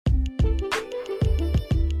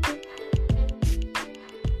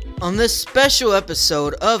On this special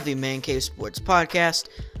episode of the Man Cave Sports Podcast,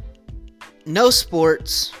 no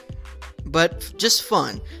sports, but just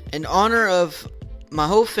fun. In honor of my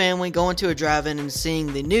whole family going to a drive-in and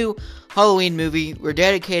seeing the new Halloween movie, we're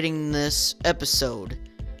dedicating this episode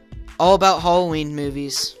all about Halloween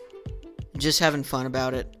movies, just having fun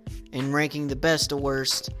about it, and ranking the best or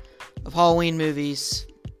worst of Halloween movies,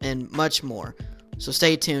 and much more. So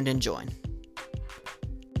stay tuned and join.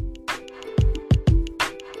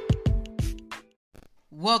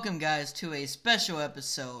 Welcome, guys, to a special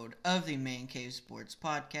episode of the Man Cave Sports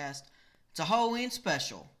Podcast. It's a Halloween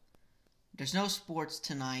special. There's no sports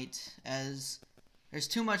tonight, as there's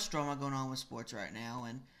too much drama going on with sports right now,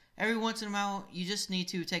 and every once in a while, you just need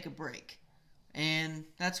to take a break. And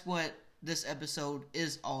that's what this episode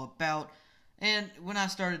is all about. And when I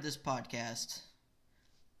started this podcast,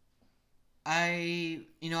 I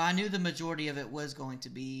knew the majority of it was going to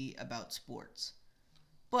be about sports.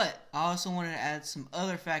 But I also wanted to add some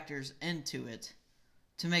other factors into it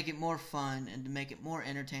to make it more fun and to make it more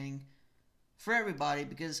entertaining for everybody,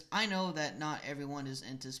 because I know that not everyone is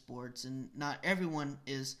into sports and not everyone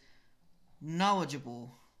is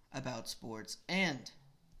knowledgeable about sports. And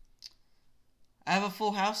I have a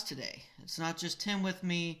full house today. It's not just Tim with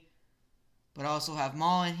me, but I also have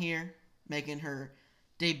Ma in here making her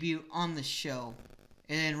debut on the show.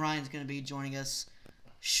 And then Ryan's going to be joining us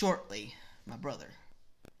shortly, my brother.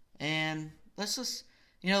 And let's just,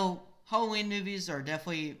 Halloween movies are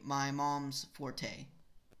definitely my mom's forte.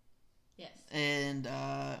 Yes. And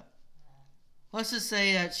let's just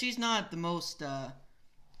say that she's not the most,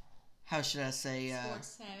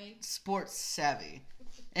 sports savvy.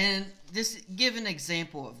 And just give an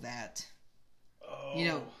example of that.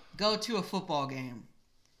 Go to a football game.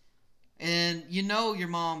 And your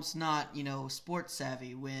mom's not, sports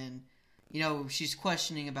savvy when, she's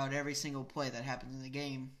questioning about every single play that happens in the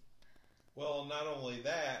game. Well, not only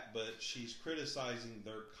that, but she's criticizing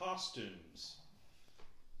their costumes.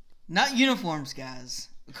 Not uniforms, guys.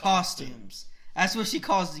 Costumes. That's what she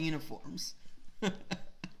calls the uniforms.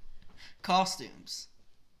 Costumes.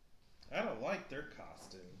 I don't like their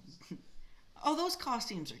costumes. Oh, those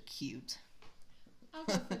costumes are cute. I'll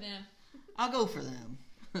go for them. I'll go for them.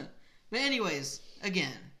 But anyways,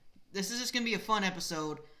 again, this is just going to be a fun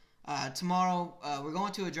episode. Tomorrow, we're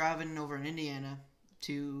going to a drive-in over in Indiana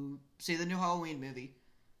to see the new Halloween movie.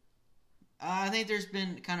 I think there's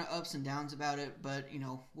been kind of ups and downs about it, but,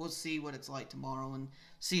 we'll see what it's like tomorrow and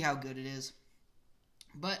see how good it is.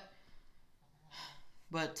 But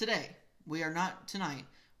tonight, we are not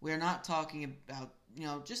talking about,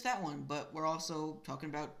 just that one, but we're also talking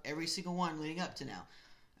about every single one leading up to now.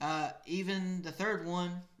 Even the third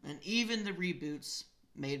one, and even the reboots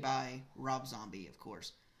made by Rob Zombie, of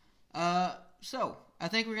course. So, I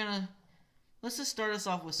think let's just start us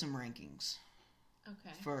off with some rankings.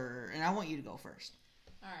 Okay. And I want you to go first.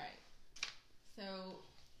 Alright. So,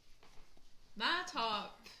 my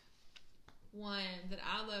top one that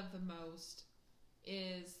I love the most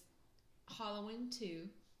is Halloween 2.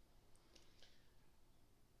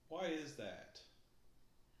 Why is that?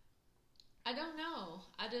 I don't know.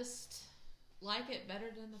 I just like it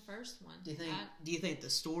better than the first one. Do you think the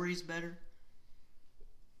story's better?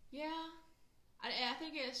 Yeah. I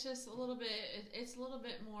think it's just a little bit. It's a little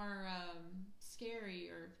bit more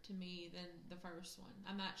scarier to me than the first one.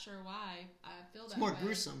 I'm not sure why I feel that way. It's more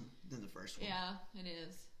gruesome than the first one. Yeah, it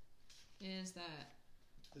is. It is that.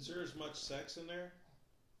 Is there as much sex in there?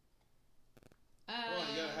 Well,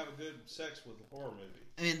 you gotta have a good sex with a horror movie.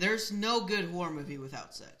 I mean, there's no good horror movie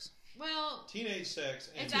without sex. Well, teenage sex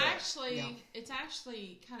and it's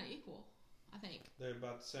actually kind of equal. I think they're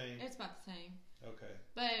about the same. It's about the same. Okay.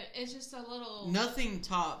 But it's just a little. Nothing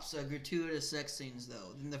tops gratuitous sex scenes,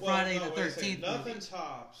 though, than the Friday the 13th. Nothing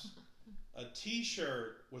tops a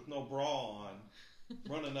T-shirt with no bra on,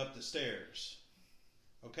 running up the stairs.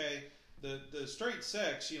 Okay, the straight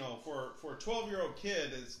sex, for a 12-year-old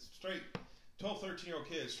kid, is straight. 12, 13-year-old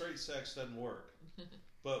kid, straight sex doesn't work.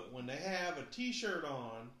 But when they have a T-shirt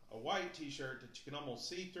on, a white T-shirt that you can almost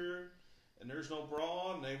see through, and there's no bra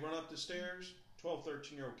on, and they run up the stairs, 12,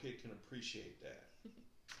 13-year-old kid can appreciate that.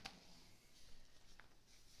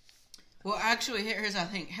 Well, actually, here's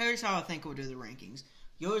how I think we'll do the rankings.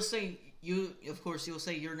 You'll say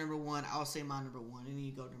you're number one. I'll say my number one, and then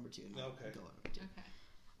you go number two. Okay. Okay.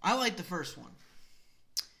 I like the first one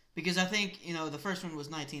because I think the first one was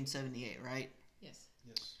 1978, right? Yes.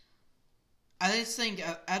 Yes. I just think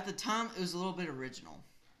at the time it was a little bit original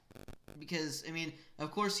because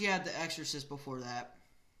of course you had The Exorcist before that,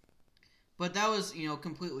 But that was,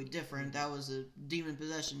 completely different. That was a demon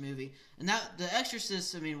possession movie. And that The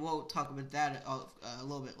Exorcist, I mean, we'll talk about that a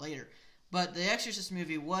little bit later. But The Exorcist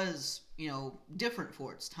movie was, different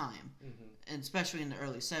for its time, and especially in the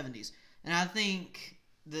early 70s. And I think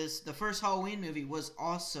the first Halloween movie was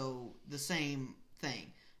also the same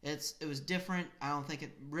thing. It was different. I don't think a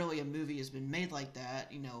movie has been made like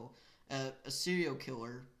that. A serial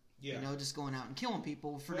killer, just going out and killing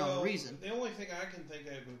people for no reason. The only thing I can think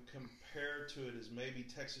of compared to it is maybe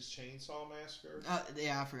Texas Chainsaw Massacre.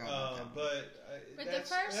 Yeah, I forgot about that. But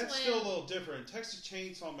that's still a little different. Texas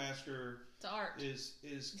Chainsaw Massacre is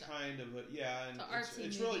kind of and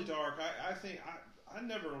it's really dark. I think I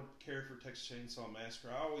never cared for Texas Chainsaw Massacre.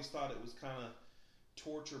 I always thought it was kind of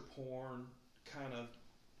torture porn kind of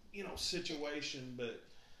situation, but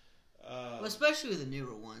especially with the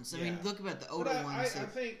newer ones. I mean, look at the older ones. I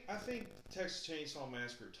think Texas Chainsaw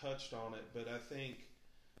Massacre touched on it, but I think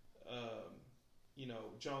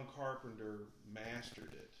John Carpenter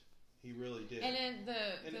mastered it. He really did. And then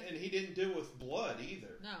and he didn't do it with blood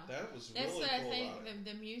either. No, that was that's really cool. I think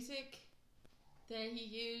the music that he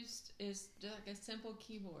used is just like a simple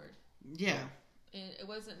keyboard. Yeah. It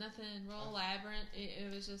wasn't nothing real elaborate. It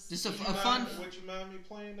was just a fun. Would you mind me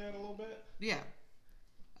playing that a little bit? Yeah.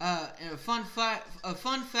 And a fun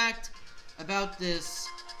fact about this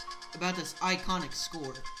iconic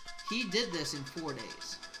score. He did this in 4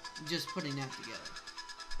 days, just putting that together.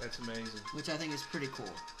 That's amazing. Which I think is pretty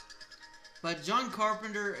cool. But John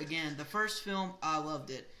Carpenter, again, the first film, I loved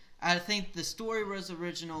it. I think the story was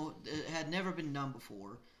original. It had never been done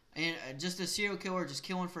before. And just a serial killer just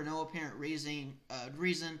killing for no apparent reason.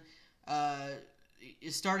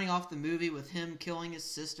 Starting off the movie with him killing his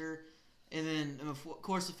sister. And then, of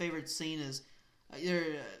course, the favorite scene is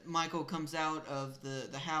Michael comes out of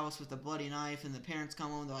the house with a bloody knife, and the parents come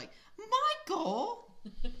home and they're like, Michael!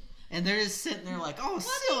 And they're just sitting there like, oh,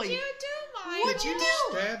 silly. What did you do, Michael? What'd you do?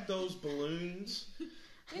 Stab those balloons.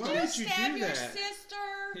 Why did you stab your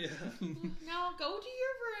sister? Yeah. No, go to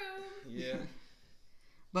your room. Yeah.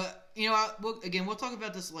 But, we'll talk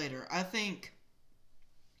about this later. I think,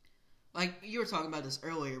 like you were talking about this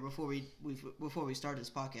earlier before we started this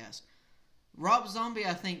podcast. Rob Zombie,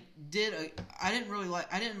 I think, I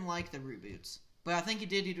didn't like the reboots, but I think he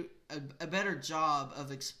did do a better job of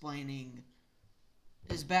explaining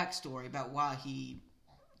his backstory about why he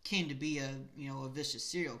came to be a vicious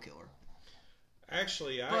serial killer.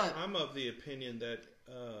 Actually, I'm of the opinion that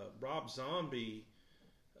Rob Zombie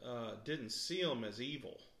didn't see him as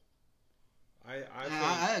evil. I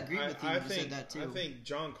agree with you. You said that too. I think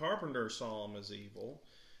John Carpenter saw him as evil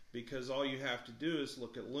because all you have to do is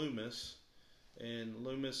look at Loomis and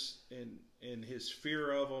his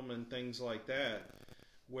fear of him and things like that.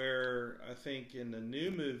 Where I think in the new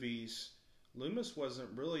movies, Loomis wasn't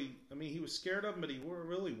really. I mean, he was scared of him, but he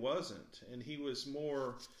really wasn't, and he was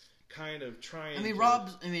more kind of trying. I mean,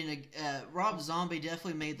 Rob Zombie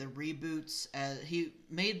definitely made the reboots. He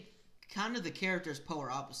made kind of the characters polar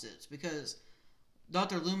opposites because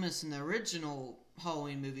Dr. Loomis in the original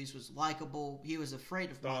Halloween movies was likable. He was afraid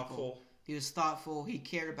of Michael. He was thoughtful. He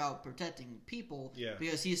cared about protecting people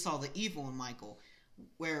because he saw the evil in Michael.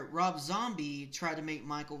 Where Rob Zombie tried to make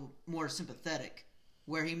Michael more sympathetic,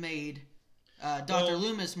 where he made Dr.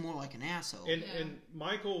 Loomis more like an asshole. And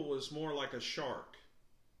Michael was more like a shark.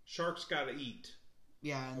 Sharks got to eat.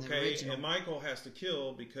 Yeah, in the original. And Michael has to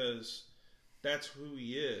kill because that's who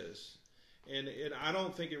he is. And I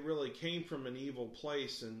don't think it really came from an evil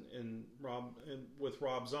place with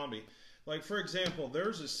Rob Zombie. Like, for example,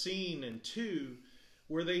 there's a scene in 2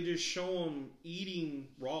 where they just show him eating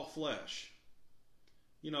raw flesh.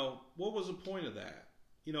 What was the point of that?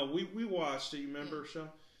 We watched it, you remember, Sean?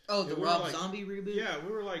 Oh, the Rob Zombie reboot? Yeah,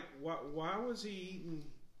 we were like, why was he eating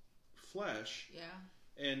flesh? Yeah.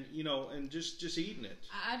 And, and just eating it.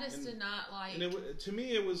 I just did not like... And to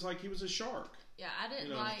me, it was like he was a shark. Yeah, I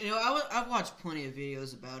didn't like... I've watched plenty of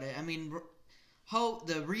videos about it. I mean,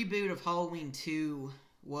 the reboot of Halloween 2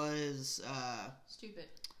 was... stupid.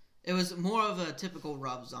 It was more of a typical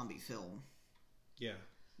Rob Zombie film. Yeah.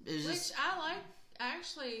 I like...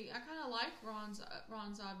 Actually, I kind of like Rob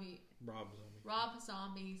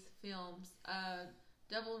Zombie's films.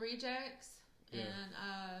 Devil Rejects and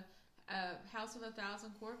House of a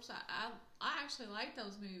Thousand Corpses. I actually like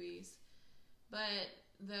those movies, but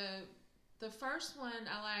the first one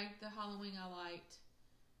I liked, the Halloween I liked,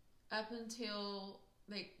 up until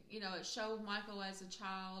it showed Michael as a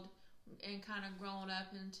child and kind of growing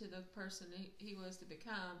up into the person he was to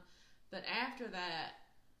become. But after that,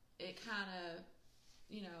 it kind of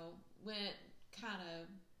went kind of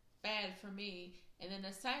bad for me. And then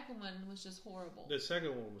the second one was just horrible. The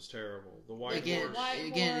second one was terrible. The White again, Horse.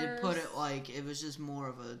 it put it like it was just more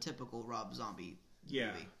of a typical Rob Zombie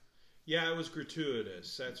movie. Yeah, it was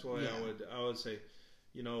gratuitous. That's why I would say,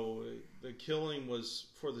 you know, the killing was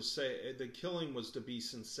to be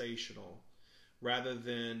sensational, rather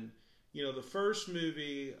than, you know, the first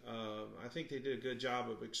movie. I think they did a good job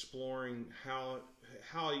of exploring how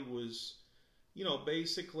he was, you know,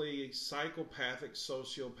 basically psychopathic,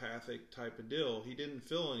 sociopathic type of deal. He didn't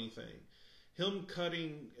feel anything.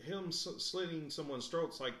 Him slitting someone's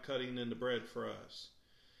throat's like cutting into bread for us.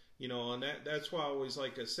 You know, and that's why I always,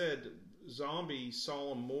 like I said, Zombie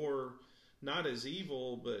saw him more not as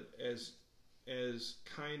evil, but as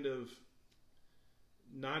kind of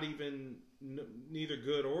not even neither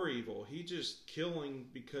good or evil. He just killing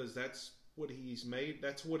because that's what he's made.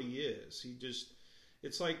 That's what he is. He just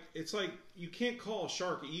it's like you can't call a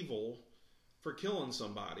shark evil for killing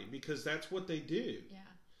somebody, because that's what they do.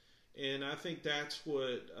 Yeah. And I think that's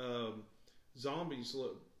what Zombies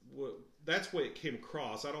that's what it came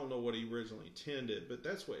across. I don't know what he originally intended, but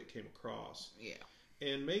that's what it came across. Yeah.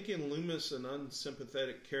 And making Loomis an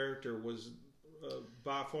unsympathetic character was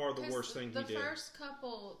by far the worst thing he did.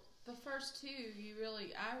 The first two,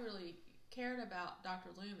 I really cared about Dr.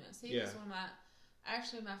 Loomis. He was one of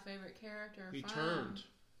my favorite character. He turned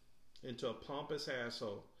into a pompous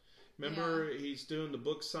asshole. Remember, he's doing the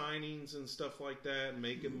book signings and stuff like that, and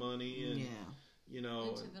making money, and you know,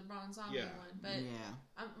 into the Ron Zombie one. But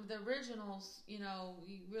the originals, you know,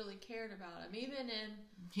 you really cared about him. Even in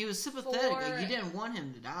he was sympathetic. Like, you didn't want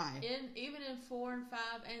him to die. Even in 4 and 5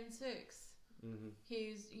 and 6,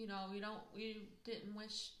 he's, you know, we didn't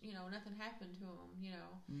wish, you know, nothing happened to him, you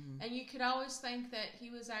know, and you could always think that he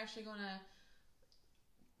was actually going to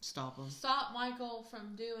stop Michael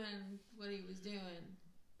from doing what he was doing.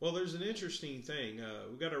 Well, there's an interesting thing.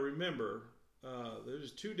 We got to remember.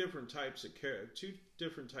 There's two different types of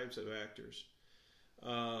actors.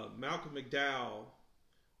 Malcolm McDowell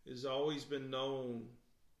has always been known,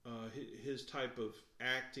 his type of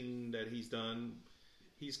acting that he's done.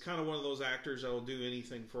 He's kind of one of those actors that will do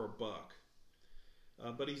anything for a buck.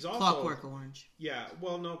 But he's also Clockwork Orange. Yeah,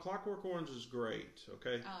 well, no, Clockwork Orange is great.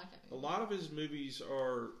 Okay, I like that movie. A lot of his movies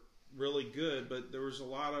are really good, but there was a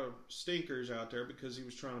lot of stinkers out there because he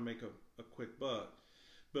was trying to make a quick buck.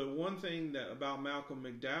 But one thing about Malcolm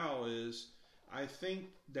McDowell is, I think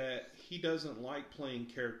that he doesn't like playing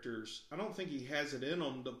characters. I don't think he has it in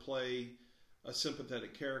him to play a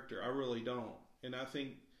sympathetic character. I really don't. And I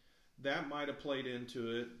think that might have played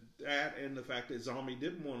into it. That and the fact that Zombie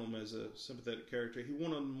didn't want him as a sympathetic character. He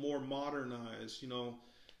wanted him more modernized, you know,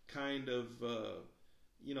 kind of,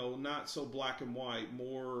 you know, not so black and white,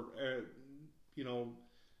 more, you know.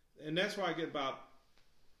 And that's why I get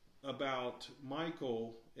about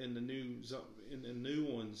Michael in the new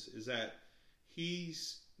ones, is that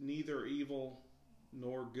he's neither evil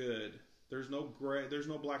nor good. There's no gray. There's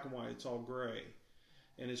no black and white. It's all gray,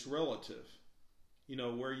 and it's relative. You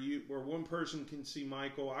know, where one person can see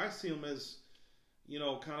Michael, I see him as, you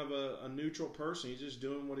know, kind of a neutral person. He's just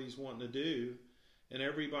doing what he's wanting to do, and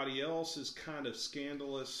everybody else is kind of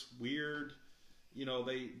scandalous, weird. You know,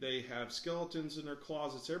 they have skeletons in their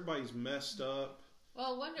closets. Everybody's messed up.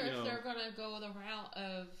 Well, I wonder if they're going to go the route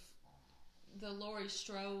of the Laurie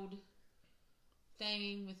Strode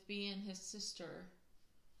thing with being his sister.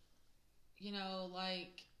 You know,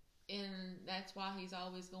 like, and that's why he's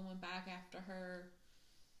always going back after her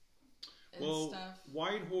and stuff.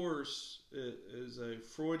 White Horse is a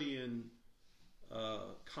Freudian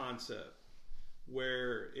concept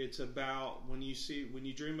where it's about, when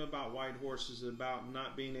you dream about white horses, it's about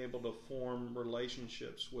not being able to form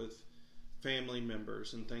relationships with family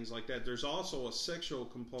members and things like that. There's also a sexual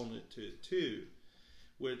component to it too,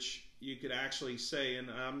 which you could actually say, and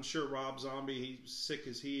I'm sure Rob Zombie, he's sick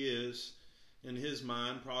as he is in his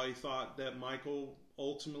mind, probably thought that Michael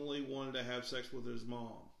ultimately wanted to have sex with his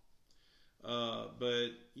mom. But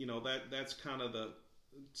you know, that's kind of the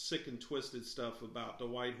sick and twisted stuff about the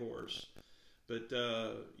White Horse. But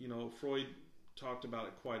you know, Freud talked about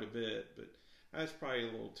it quite a bit, but that's probably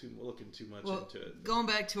looking too much into it. Going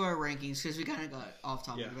back to our rankings, because we kind of got off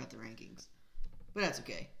topic about the rankings, but that's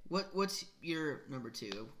okay. What's your number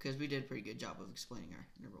 2? Because we did a pretty good job of explaining our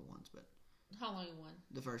number 1s, but Halloween 1,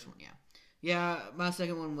 the first one, yeah. My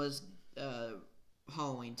second one was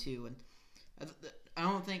Halloween 2, and I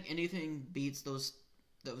don't think anything beats those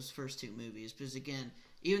first 2 movies, because again,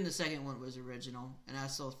 even the second one was original, and I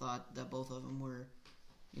still thought that both of them were,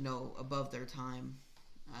 you know, above their time.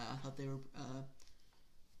 I thought they were.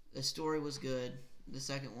 The story was good. The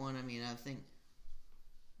second one, I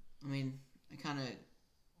kind of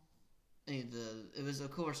it was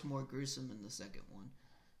of course more gruesome in the second one,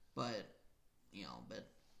 but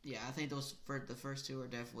yeah, I think the first two are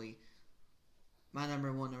definitely my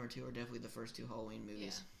number one, number two are definitely the first two Halloween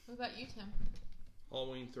movies. Yeah. What about you, Tim?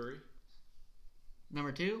 Halloween 3.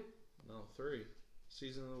 Number two? No, 3.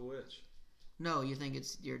 Season of the Witch. No, you think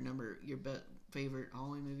it's your favorite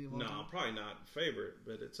Halloween movie of all time? No, probably not favorite,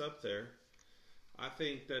 but it's up there. I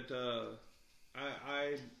think that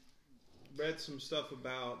I read some stuff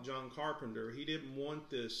about John Carpenter. He didn't want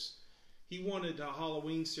this. He wanted a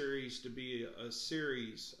Halloween series to be a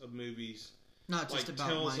series of movies, not just like about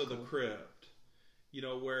Tales Michael. of the Crypt,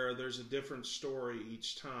 where there's a different story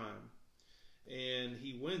each time. And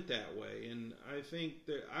he went that way, and I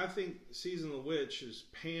think Season of the Witch is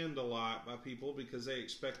panned a lot by people because they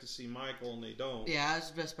expect to see Michael and they don't. Yeah, I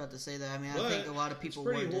was just about to say that. I mean, But I think a lot of people.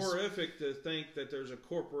 It's pretty horrific to think that there's a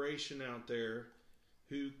corporation out there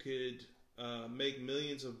who could make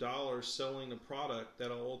millions of dollars selling a product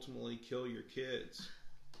that'll ultimately kill your kids.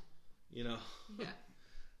 Yeah.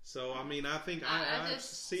 So I mean, I think I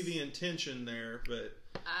see the intention there, but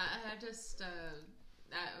I just.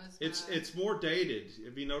 That was it's more dated.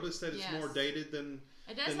 Have you noticed that it's Yes. more dated than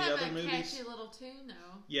It does than the have other a movies? catchy little tune,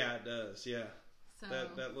 though. Yeah, it does. Yeah, So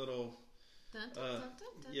that little dun, dun, dun, dun,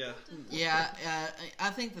 dun, yeah. dun, dun, dun. Yeah, I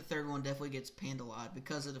think the third one definitely gets panned a lot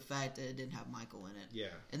because of the fact that it didn't have Michael in it. Yeah.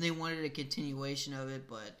 And they wanted a continuation of it,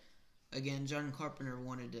 but again, John Carpenter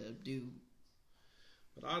wanted to do.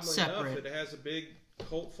 But oddly separate. enough, it has a big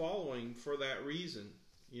cult following for that reason.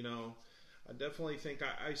 I definitely think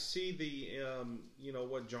I see the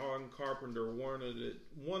what John Carpenter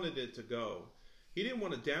wanted it to go. He didn't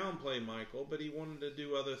want to downplay Michael, but he wanted to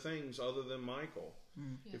do other things other than Michael.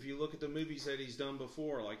 Yeah. If you look at the movies that he's done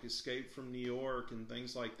before, like Escape from New York and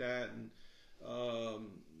things like that, and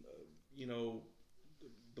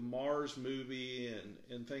the Mars movie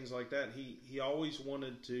and things like that, he always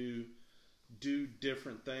wanted to do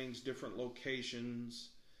different things, different locations,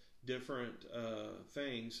 different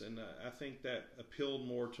things, and I think that appealed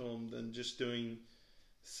more to him than just doing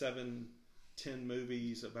 7-10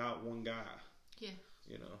 movies about one guy. Yeah.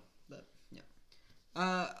 But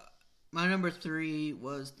yeah. My number 3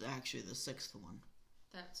 was actually the sixth one.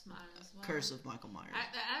 That's mine as well. Curse of Michael Myers.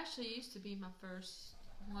 That actually used to be my first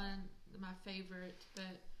one, my favorite,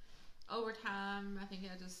 but over time, I think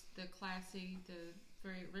the classy, the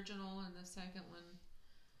very original, and the second one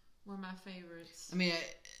were my favorites. I mean,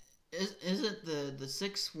 isn't the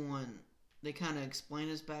sixth one? They kind of explain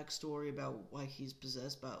his backstory about why he's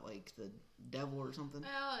possessed by like the devil or something.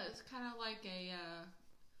 Well, it's kind of like a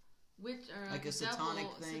witch or like a satanic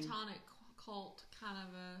thing, satanic cult kind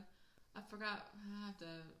of I forgot.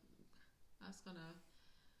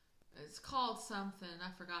 It's called something.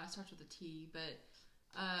 I forgot. It starts with a T, but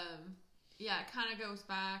yeah, it kind of goes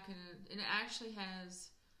back, and it actually has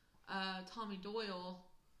Tommy Doyle,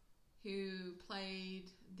 who played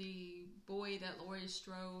the boy that Laurie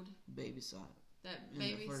Strode babysat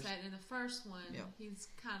in the first one. Yep. He's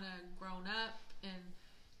kind of grown up, and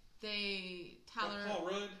Tyler. Paul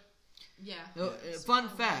Rudd. Yeah. Fun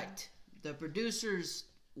fact: the producers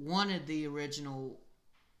wanted the original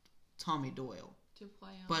Tommy Doyle to play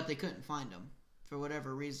on, but they couldn't find him for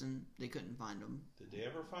whatever reason. They couldn't find him. Did they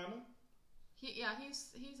ever find him? He's alive.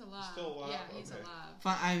 He's still alive? Yeah, he's Okay. alive.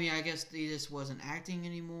 I mean, I guess he just wasn't acting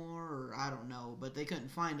anymore, or I don't know. But they couldn't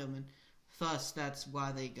find him, and thus that's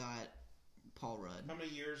why they got Paul Rudd. How many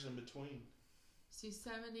years in between? She's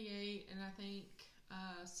 78, and I think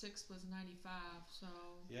 6 was 95. So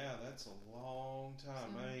Yeah, that's a long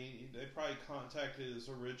time. So- I mean, they probably contacted his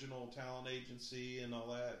original talent agency and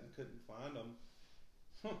all that and couldn't find him.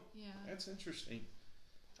 Huh, yeah. that's interesting.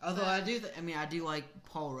 Although I do like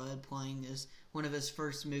Paul Rudd playing this. One of his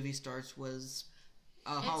first movie starts was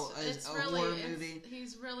a horror movie.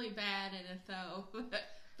 He's really bad in it though,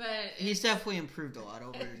 but He's definitely improved a lot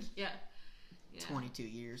over yeah. 22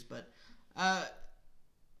 years. But I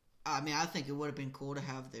mean, I think it would have been cool to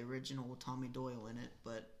have the original Tommy Doyle in it.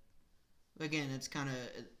 But again,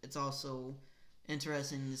 it's also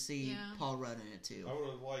interesting to see Yeah. Paul Rudd in it too. I would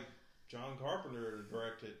have liked John Carpenter to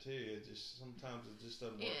direct it too. It just sometimes it just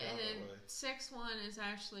doesn't work out that way. 6 one is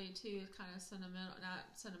actually too kind of sentimental,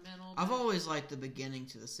 not sentimental. I've but- always liked the beginning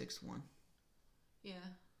to the sixth one yeah.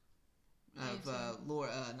 of Me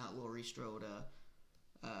too. not Laurie Strode.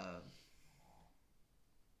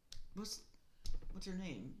 What's her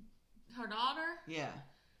name? Her daughter. Yeah,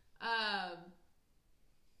 Um,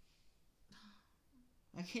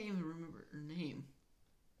 I can't even remember her name.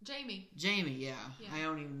 Jamie. Jamie. Yeah. Yeah. I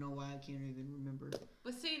don't even know why I can't even remember.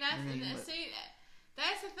 But see, Her name, but-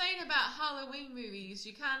 that's the thing about Halloween movies.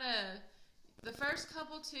 You kind of the first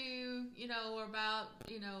couple two, were about,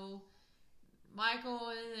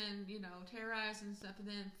 Michael and terrorizing and stuff. And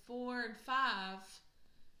then 4 and 5,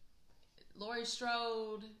 Laurie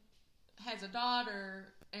Strode has a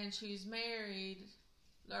daughter and she's married.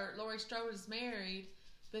 Or Laurie Strode is married,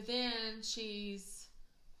 but then she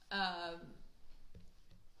died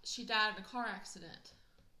in a car accident.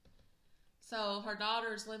 So her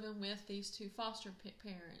daughter's living with these 2 foster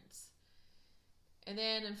parents. And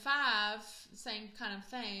then in 5, same kind of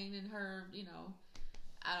thing. And her,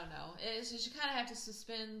 I don't know. It's just you kind of have to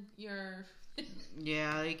suspend your.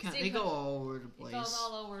 Yeah, they go all over the place. It goes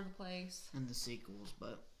all over the place. In the sequels,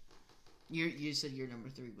 but you said your number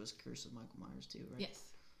 3 was Curse of Michael Myers too, right? Yes.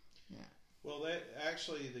 Yeah. Well, that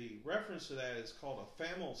actually the reference to that is called a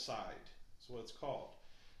famicide. That's what it's called.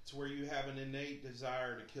 It's where you have an innate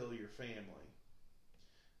desire to kill your family.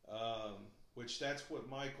 Which that's what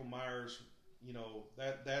Michael Myers,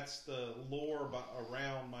 that's the lore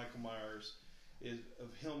around Michael Myers, is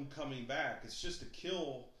of him coming back. It's just to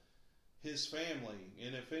kill his family,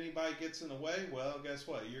 and if anybody gets in the way, well, guess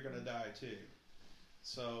what? You're going to die too.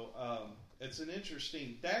 So it's an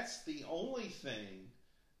interesting. That's the only thing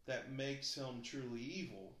that makes him truly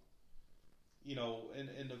evil.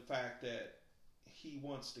 In the fact that he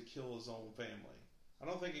wants to kill his own family. I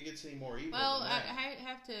don't think it gets any more evil. Well, than that. I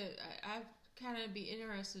have to. I kind of be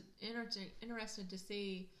interested to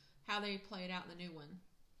see how they play it out in the new one.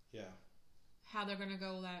 Yeah. How they're going to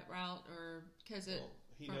go that route, or because it.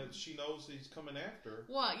 Well, she knows he's coming after her.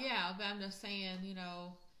 Well, yeah, but I'm just saying,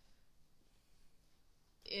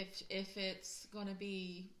 if it's going to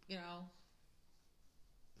be,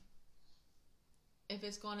 if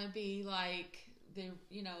it's going to be like the,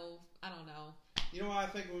 I don't know. You know what I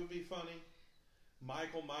think would be funny?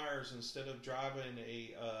 Michael Myers, instead of driving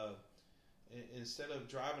a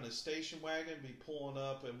station wagon, be pulling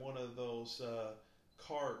up in one of those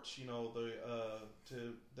carts,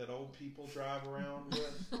 that old people drive around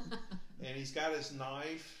with, and he's got his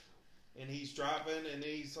knife, and he's driving, and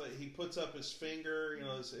he puts up his finger,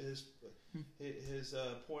 his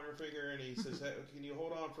pointer finger, and he says, hey, "Can you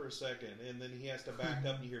hold on for a second?" And then he has to back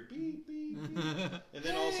up, and you hear beep beep, beep. And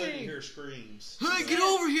then all of a sudden you hear screams. Hey, get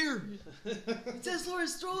over here! That's Laurie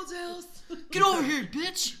Strode's house. Get over here,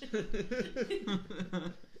 bitch!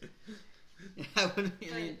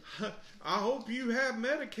 I hope you have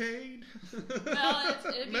Medicaid. Well,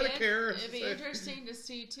 Medicare. It'd be interesting to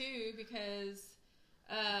see too, because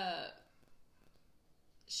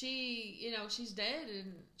she's dead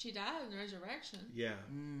and she died in Resurrection. Yeah.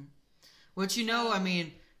 But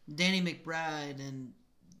Danny McBride and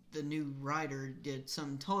the new writer did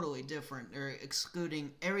something totally different. They're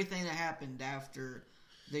excluding everything that happened after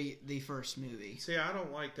the first movie. See, I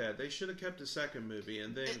don't like that. They should have kept the second movie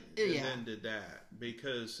and then then did that,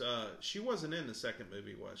 because she wasn't in the second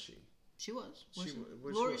movie, was she? She was.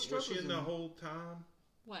 Was she in the whole time?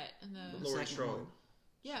 What in the Laurie Strode?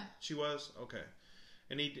 Yeah, she was. Okay,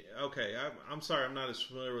 and I'm sorry, I'm not as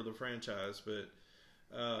familiar with the franchise, but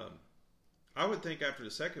I would think after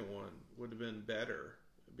the second one would have been better,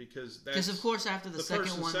 because of course after the second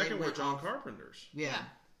first and one second they were John Carpenter's. Yeah.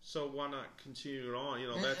 So why not continue it on?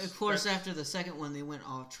 After the second one, they went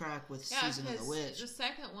off track with Season of the Witch. The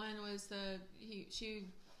second one was she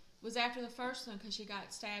was after the first one because she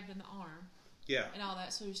got stabbed in the arm. Yeah. And all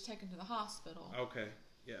that, so she was taken to the hospital. Okay.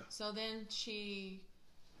 Yeah. So then he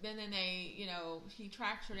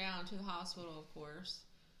tracked her down to the hospital, of course.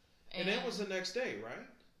 And that was the next day, right?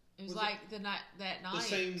 It was the night that night. The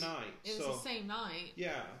same night. It was the same night.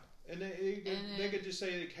 Yeah, and they could just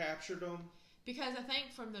say they captured them. Because I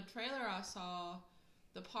think from the trailer I saw,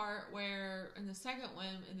 the part where in the second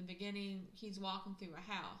one, in the beginning, he's walking through a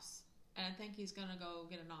house, and I think he's gonna go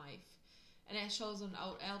get a knife, and it shows an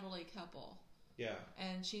elderly couple. Yeah.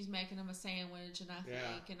 And she's making him a sandwich, and I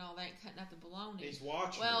think, and all that, cutting up the bologna. He's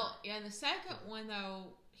watching. Well, yeah. In the second one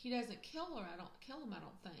though, he doesn't kill her. I don't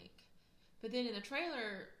think. But then in the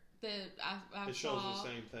trailer that I saw, shows the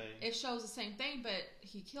same thing. It shows the same thing, but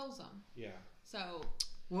he kills them. Yeah. So.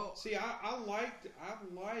 Well, see, I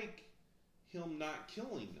like him not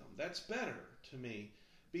killing them. That's better to me,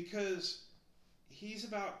 because he's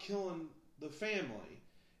about killing the family,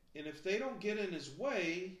 and if they don't get in his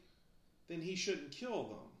way, then he shouldn't kill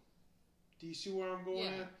them. Do you see where I'm going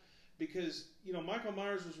at? Because Michael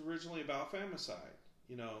Myers was originally about famicide,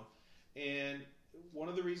 and one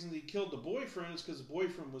of the reasons he killed the boyfriend is because the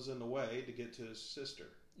boyfriend was in the way to get to his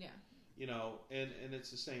sister. Yeah. And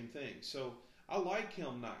it's the same thing. So I like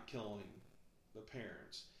him not killing the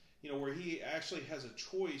parents. Where he actually has a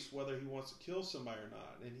choice whether he wants to kill somebody or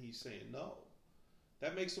not, and he's saying no.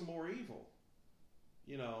 That makes him more evil.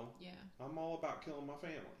 You know, Yeah. I'm all about killing my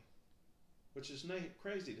family, which is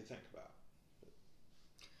crazy to think about.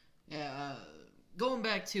 Yeah, going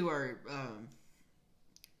back to our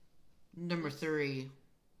number 3,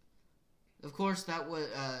 of course, that was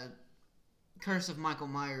Curse of Michael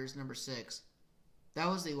Myers, number 6. That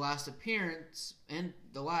was the last appearance and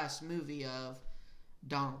the last movie of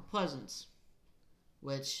Donald Pleasance,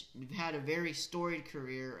 which had a very storied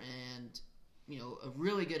career and, a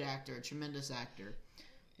really good actor, a tremendous actor.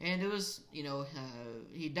 And it was,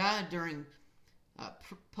 he died during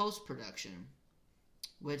post-production,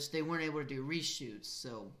 which they weren't able to do reshoots,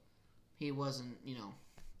 so he wasn't,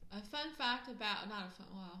 A fun fact about,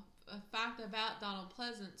 a fact about Donald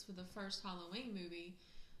Pleasance for the first Halloween movie,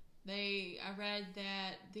 I read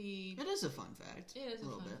that It is a fun fact. It is a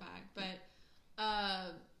fun bit. fact, but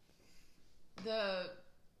the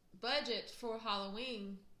budget for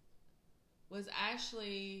Halloween was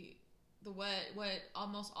actually what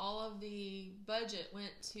almost all of the budget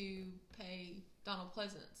went to pay Donald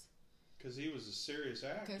Pleasance. Because he was a serious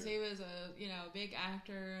actor. Because he was a big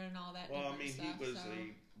actor and all that. Well, I mean, stuff, he was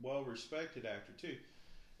a well-respected actor too.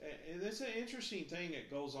 And it's an interesting thing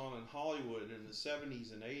that goes on in Hollywood in the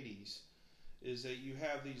 70s and 80s, is that you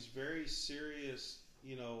have these very serious,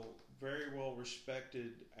 very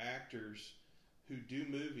well-respected actors who do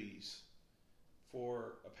movies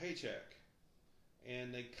for a paycheck,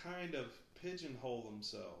 and they kind of pigeonhole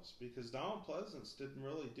themselves, because Donald Pleasance didn't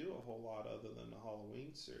really do a whole lot other than the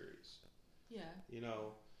Halloween series. Yeah.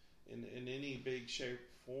 In any big shape,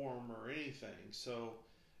 form, or anything. So,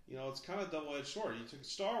 it's kind of double-edged sword. You took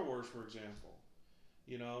Star Wars, for example.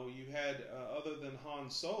 You had, other than Han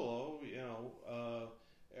Solo,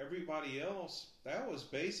 everybody else, that was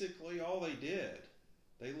basically all they did.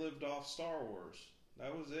 They lived off Star Wars.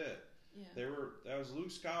 That was it. Yeah. That was Luke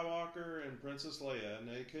Skywalker and Princess Leia, and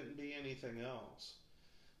they couldn't be anything else.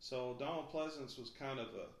 So Donald Pleasance was kind of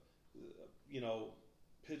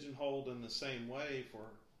pigeonholed in the same way for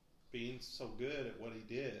being so good at what he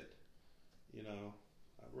did.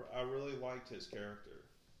 I really liked his character.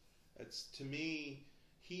 To me,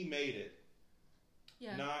 he made it.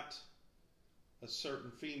 Yeah. Not a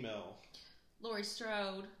certain female. Laurie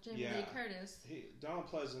Strode, Jamie Lee Curtis. Donald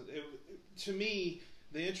Pleasance. To me,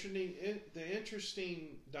 the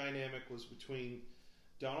interesting dynamic was between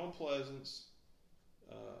Donald Pleasance,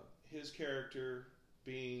 his character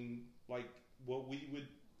being like what we would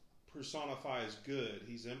personify as good.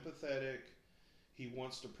 He's empathetic. He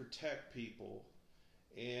wants to protect people,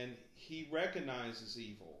 and he recognizes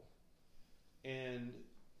evil, and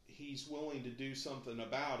he's willing to do something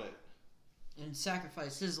about it. And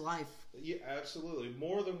sacrifice his life. Yeah, absolutely.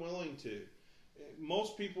 More than willing to.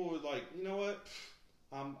 Most people would like, you know what?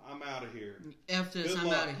 I'm out of here. After this, I'm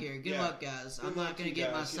out of here. Good luck, guys. I'm not going to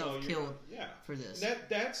get myself killed for this.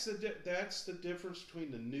 That's the difference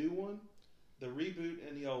between the new one, the reboot,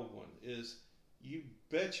 and the old one. Is you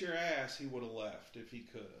bet your ass he would have left if he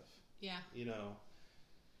could have. Yeah.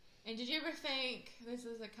 And did you ever think, this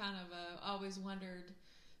is a kind of always wondered,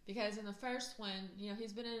 because in the first one,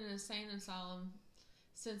 he's been in an insane asylum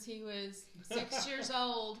since he was 6 years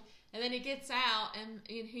old, and then he gets out and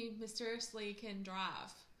he mysteriously can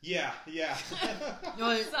drive. Yeah.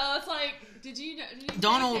 So it's like, did you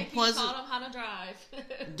Donald think Pleasance he taught him how to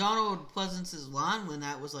drive? Donald Pleasance's line when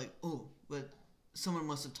that was like, oh, but someone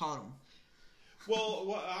must have taught him.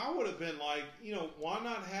 Well, I would have been like, why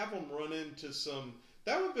not have him run into some...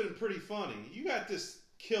 That would have been pretty funny. You got this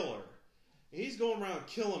killer. He's going around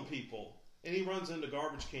killing people, and he runs into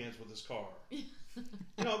garbage cans with his car.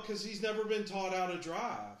 Because he's never been taught how to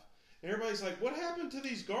drive. And everybody's like, what happened to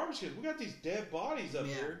these garbage cans? We got these dead bodies up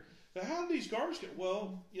here. But how did these garbage cans...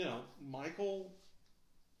 Well, Michael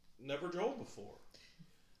never drove before.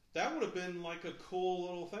 That would have been like a cool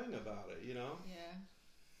little thing about it, Yeah.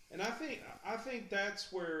 And I think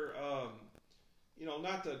that's where...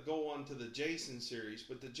 not to go on to the Jason series,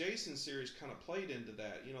 but the Jason series kind of played into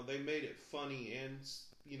that. They made it funny and,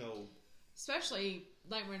 especially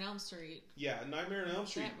Nightmare on Elm Street. Yeah, Nightmare on Elm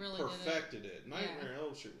Street really perfected it. Nightmare on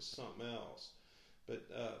Elm Street was something else. But,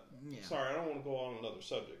 Yeah. Sorry, I don't want to go on another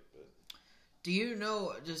subject. But Do you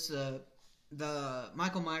know just the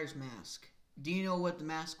Michael Myers mask? Do you know what the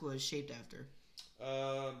mask was shaped after?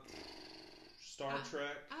 Star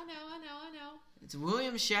Trek. I know. It's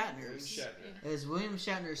William Shatner's. William Shatner. As William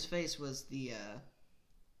Shatner's face was the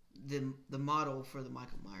model for the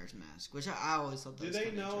Michael Myers mask, which I always thought that was Do they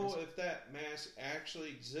kinda know interesting. if that mask actually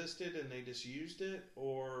existed and they just used it,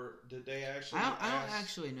 or did they actually? I don't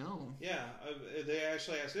actually know. Yeah, they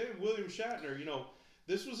actually asked. Hey, William Shatner,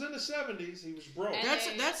 this was in the 70s. He was broke.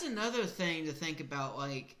 And That's another thing to think about.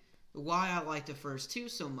 Like why I like the first two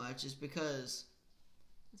so much is because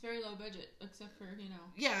It's very low budget, except for,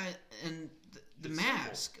 yeah, and the It's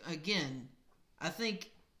mask again. I think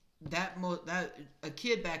that a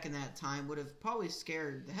kid back in that time would have probably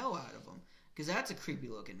scared the hell out of him because that's a creepy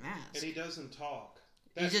looking mask. And he doesn't talk.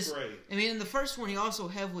 He That's great. I mean, in the first one, he also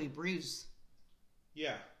heavily breathes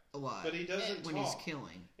Yeah, a lot but he doesn't when talk. he's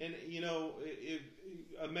killing. And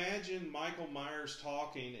imagine Michael Myers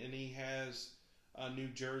talking, and he has a New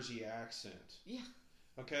Jersey accent. Yeah.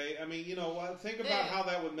 Okay, I mean, think about how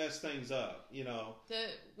that would mess things up.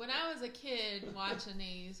 When I was a kid watching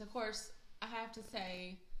these, of course, I have to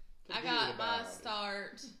say, I Forget got my about it.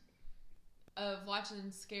 start of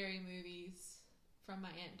watching scary movies from my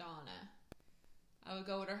Aunt Donna. I would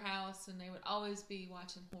go at her house, and they would always be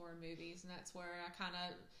watching horror movies, and that's where I kind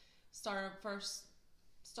of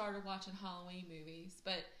started watching Halloween movies.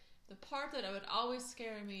 But the part that would always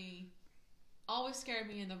scare me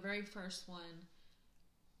in the very first one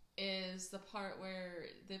is the part where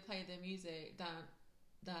they play the music, dun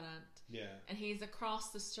dun dun, Yeah. and he's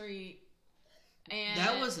across the street. And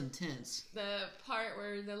That was intense. the part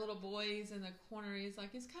where the little boy's in the corner, he's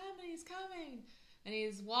like, he's coming. And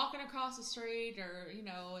he's walking across the street, or,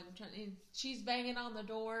 and she's banging on the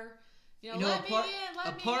door. Let me in, let me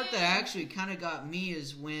a part in. that actually kind of got me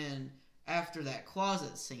is when, after that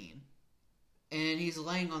closet scene, and he's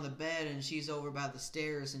laying on the bed, and she's over by the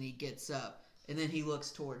stairs, and he gets up, and then he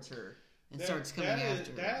looks towards her and starts coming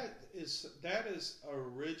after her. That is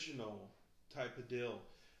original type of deal.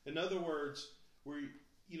 In other words,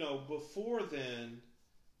 before then,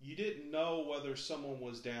 you didn't know whether someone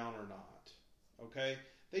was down or not. Okay,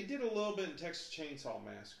 they did a little bit in Texas Chainsaw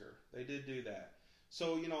Massacre. They did do that.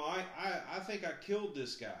 So I think I killed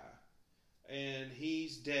this guy, and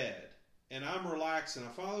he's dead, and I'm relaxing. I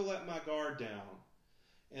finally let my guard down,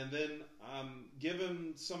 and then I'm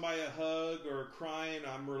giving somebody a hug or crying.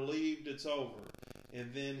 I'm relieved it's over,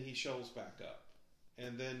 and then he shows back up,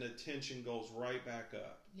 and then the tension goes right back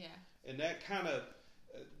up. Yeah. And that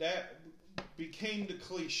became the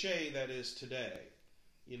cliche that is today.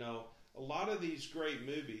 A lot of these great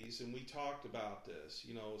movies, and we talked about this,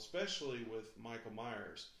 especially with Michael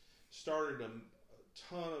Myers, started a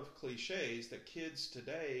ton of cliches that kids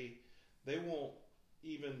today, they won't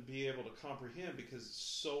even be able to comprehend because it's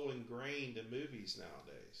so ingrained in movies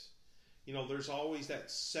nowadays. There's always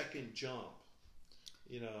that second jump.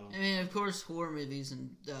 I mean, of course, horror movies in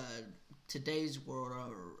today's world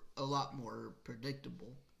are a lot more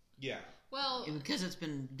predictable. Yeah. Well, and because it's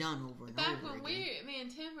been done over and back over when again. me and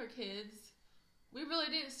Tim were kids, we really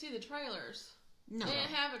didn't see the trailers. No. They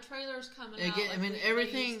didn't have trailers coming out. Again, Like I mean, they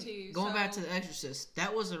everything, used to, going so- back to The Exorcist,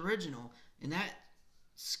 that was original, and that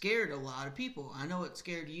scared a lot of people. I know it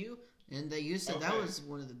scared you, and you said that Okay. was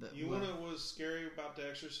one of the best. You know what was scary about The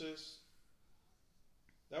Exorcist?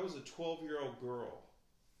 That was a 12-year-old girl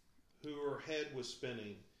who her head was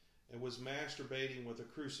spinning and was masturbating with a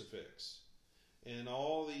crucifix. And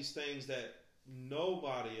all these things that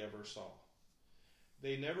nobody ever saw.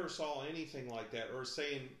 They never saw anything like that. Or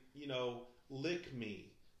saying, lick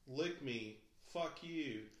me, fuck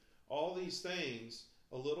you. All these things.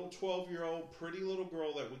 A little 12-year-old pretty little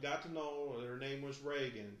girl that we got to know, her name was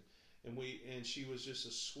Reagan. And she was just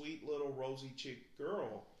a sweet little rosy-cheeked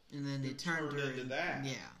girl. And then they turned her into that.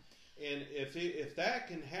 Yeah. And if that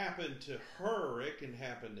can happen to her, it can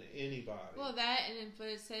happen to anybody. Well, that, and but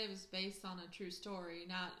it said it was based on a true story,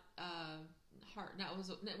 not her.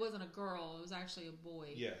 It wasn't a girl. It was actually a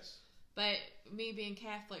boy. Yes. But me being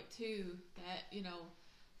Catholic too, that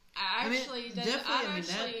I actually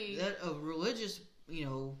that a religious,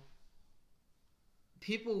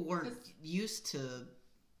 people weren't used to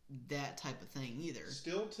that type of thing either.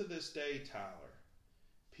 Still to this day, Tyler,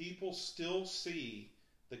 people still see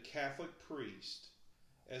the Catholic priest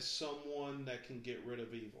as someone that can get rid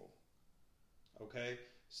of evil. Okay?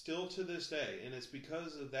 Still to this day. And it's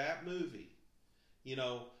because of that movie.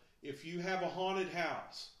 If you have a haunted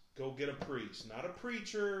house, go get a priest. Not a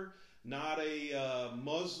preacher, not a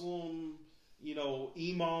Muslim,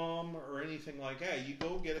 imam or anything like that. You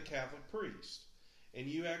go get a Catholic priest. And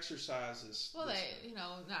you exercise this. Well, this,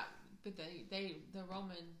 the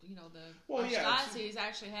Roman, the Well, yeah, archdiocese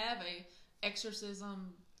actually have a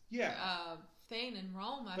exorcism yeah. thing in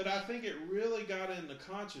Rome. I think it really got in the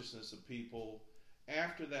consciousness of people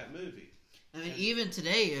after that movie. I mean, even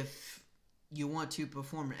today, if you want to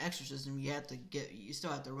perform an exorcism, you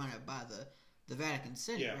still have to run it by the Vatican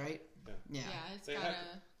City, right? Yeah, it's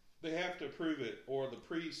they have to approve it, or the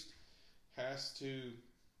priest has to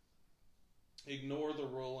ignore the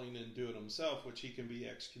ruling and do it himself, which he can be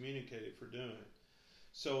excommunicated for doing.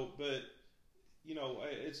 So, but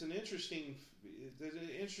it's there's an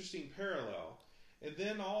interesting parallel. And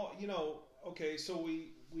then okay, so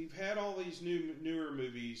we've had all these newer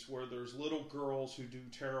movies where there's little girls who do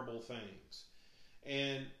terrible things,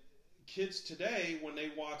 and kids today, when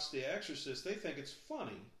they watch The Exorcist, they think it's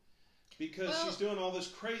funny because she's doing all this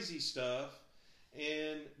crazy stuff.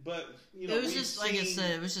 But it was just like I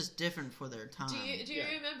said, it was just different for their time. Do you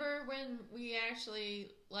remember when we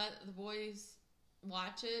actually let the boys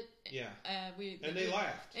watch it? Yeah. And they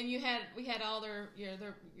laughed. And we had all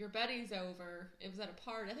your buddies over. It was at a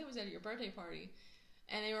party. I think it was at your birthday party.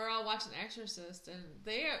 And they were all watching The Exorcist, and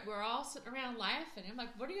they were all sitting around laughing. I'm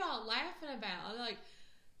like, "What are y'all laughing about?" I'm like,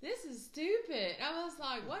 "This is stupid." I was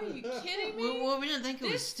like, "What, are you kidding me?" Well, we didn't think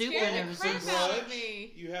it was stupid. It was The crap Grudge. out of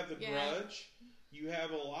me. You have The Grudge. You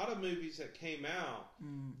have a lot of movies that came out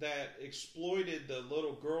that exploited the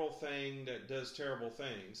little girl thing that does terrible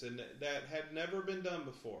things, and that had never been done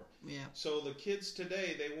before. Yeah. So the kids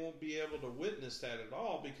today, they won't be able to witness that at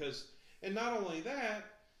all and not only that,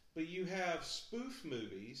 but you have spoof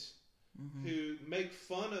movies who make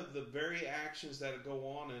fun of the very actions that go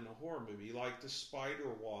on in a horror movie, like the spider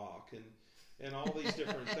walk and all these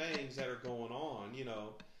different things that are going on,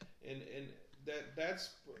 and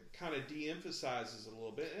that's kind of de-emphasizes a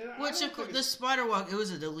little bit. Which, of course, the spider walk, it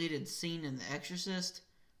was a deleted scene in The Exorcist,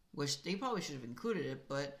 which they probably should have included it,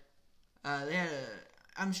 but they had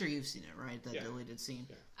I'm sure you've seen it, right? That deleted scene.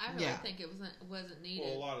 Yeah. I really think it wasn't needed.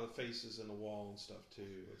 Well, a lot of the faces in the wall and stuff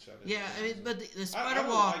too, which I didn't. But the spider I don't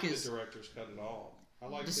walk like is the director's cut at all. I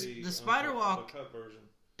like the spider walk cut version.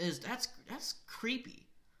 That's creepy.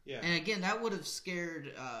 Yeah. And again, that would have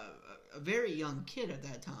scared a very young kid at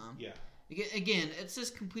that time. Yeah. Again, it's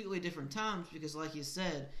just completely different times because, like you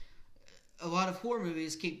said, a lot of horror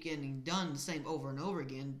movies keep getting done the same over and over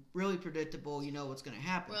again. Really predictable, you know what's going to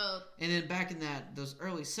happen. Well, and then back in those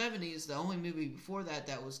early 70s, the only movie before that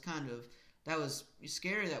was that was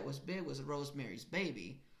scary, that was big, was Rosemary's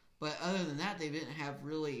Baby. But other than that, they didn't have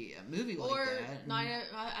really a movie like that.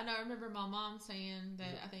 I remember my mom saying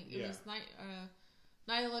that I think it was Night of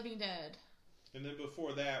the Living Dead. And then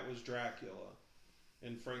before that was Dracula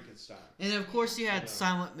and Frankenstein. And of course, you had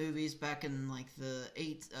silent movies back in like the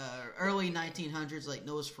early 1900s, like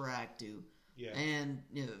Nosferatu. Yeah. And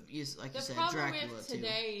like you said, Dracula too. The problem with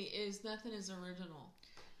today is nothing is original.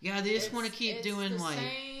 Yeah, they just want to keep doing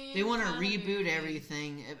they want to reboot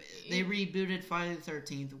everything. They rebooted Friday the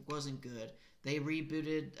 13th, wasn't good. They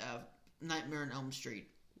rebooted Nightmare on Elm Street,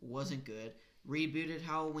 wasn't good. Rebooted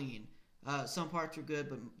Halloween. Some parts were good,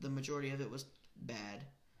 but the majority of it was bad.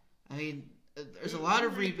 I mean, there's a lot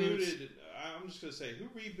of reboots. I'm just going to say, who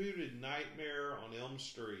rebooted Nightmare on Elm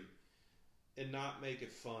Street and not make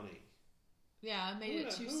it funny? Yeah, I made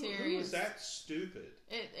it too serious. Who was that stupid?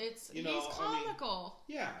 He's comical.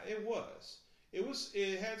 It was.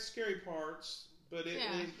 It had scary parts, but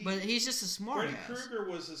but he's just a smart Freddy Krueger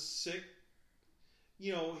was a sick.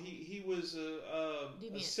 He was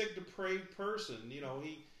a sick, depraved person.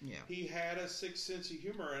 He had a sick sense of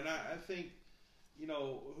humor, and I think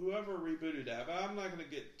whoever rebooted that. But I'm not going to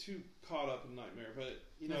get too caught up in Nightmare. But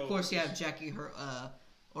of course, you have Jackie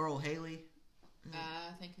Earl Haley.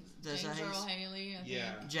 I think it's James Earl Haley. I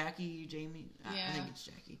think. Jackie, Jamie. I think it's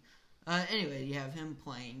Jackie. Anyway, you have him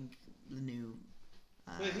playing the new.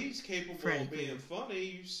 But he's capable Freddy of being Krueger. funny.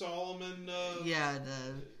 You saw him in.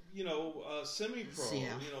 Semi-pro.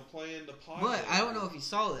 Playing the pilot. But I don't know if you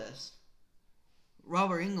saw this.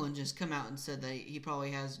 Robert Englund just come out and said that he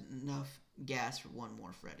probably has enough gas for one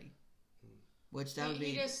more Freddy. Which that would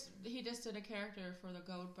be. He just did a character for the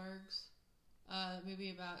Goldbergs.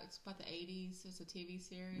 Movie it's about the 80s. It's a TV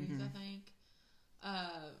series, I think.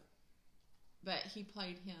 But he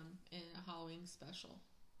played him in a Halloween special,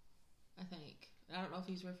 I think. I don't know if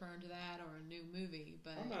he's referring to that or a new movie,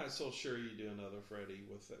 but I'm not so sure you do another Freddy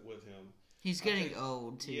with him. He's getting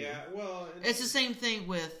old too. Yeah, well, it's the same thing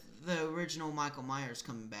with the original Michael Myers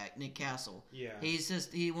coming back, Nick Castle. Yeah,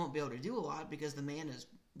 he won't be able to do a lot because the man is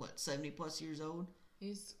 70+ years old.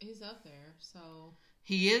 He's up there, so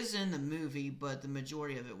he is in the movie, but the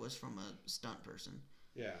majority of it was from a stunt person.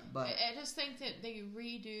 Yeah, but I just think that they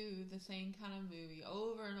redo the same kind of movie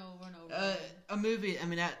over and over and over. Again. A movie. I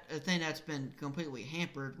mean, a thing that's been completely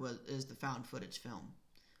hampered is the found footage film,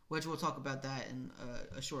 which we'll talk about that in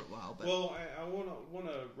a short while. But I want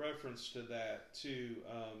to reference to that too.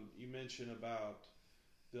 You mentioned about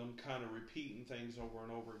them kind of repeating things over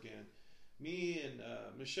and over again. Me and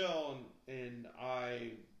Michelle and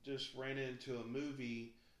I just ran into a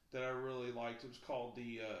movie that I really liked. It was called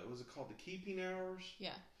the Keeping Hours?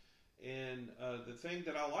 Yeah. And the thing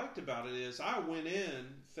that I liked about it is I went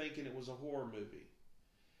in thinking it was a horror movie.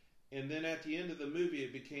 And then at the end of the movie,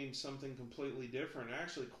 it became something completely different,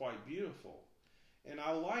 actually quite beautiful. And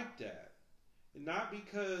I liked that. Not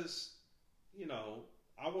because,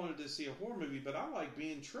 I wanted to see a horror movie, but I like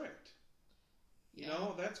being tricked.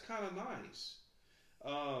 That's kind of nice.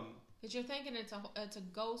 Because you're thinking it's a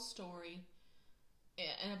ghost story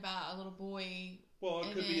and about a little boy. Well,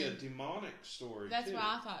 it could be a demonic story. That's too. what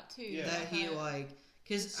I thought too. Yeah. That he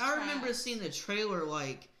because I remember seeing the trailer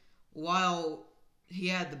while he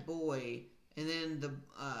had the boy, and then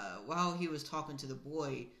while he was talking to the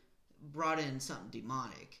boy, brought in something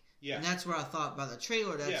demonic. Yeah. And that's where I thought by the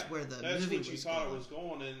trailer that's where the that's movie what you was thought going. it was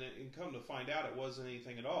going, and come to find out it wasn't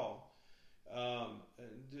anything at all.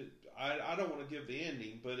 I don't want to give the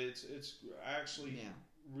ending, but it's actually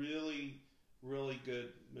really, really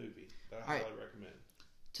good movie that I highly recommend.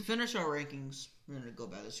 To finish our rankings, we're going to go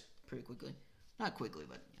by this pretty quickly. Not quickly,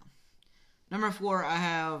 but Number 4, I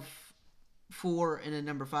have 4, and then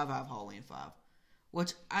number 5, I have Halloween 5.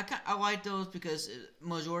 Which I like those because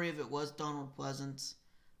majority of it was Donald Pleasance.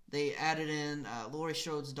 They added in Laurie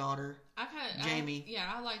Strode's daughter, Jamie.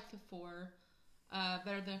 I like the 4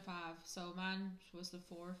 better than 5. So mine was the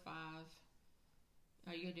 4, 5.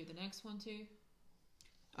 Are you going to do the next one too?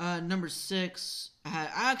 Number 6,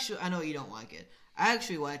 I know you don't like it. I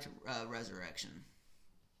actually liked Resurrection.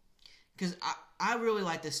 Because I really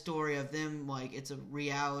like the story of them, it's a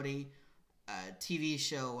reality TV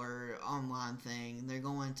show or online thing. And they're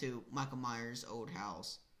going to Michael Myers' old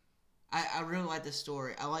house. I really like the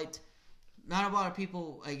story. Not a lot of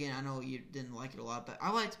people, again, I know you didn't like it a lot, but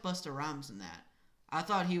I liked Busta Rhymes in that. I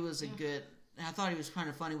thought he was I thought he was kind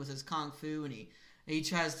of funny with his kung fu, and he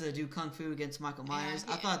tries to do kung fu against Michael Myers.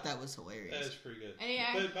 I thought that was hilarious. That is pretty good.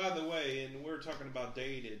 But by the way, and we're talking about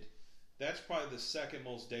dated, that's probably the second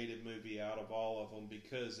most dated movie out of all of them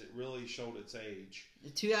because it really showed its age.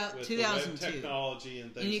 With 2002. the web technology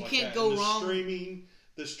and things and you like can't that. go and wrong.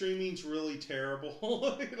 The streaming's really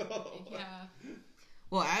terrible. Yeah.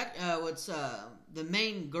 Well, what's the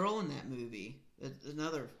main girl in that movie?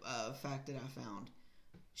 Another fact that I found.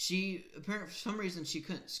 She apparently for some reason she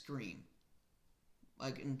couldn't scream.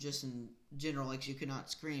 In general, she could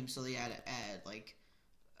not scream, so they had to add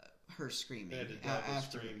her screaming. They had to dub the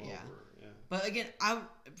scream over. Yeah. But again,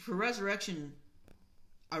 for Resurrection,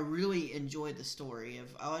 I really enjoyed the story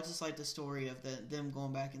of. I just like the story of them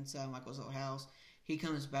going back inside Michael's old house. He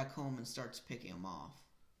comes back home and starts picking him off.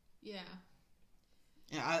 Yeah.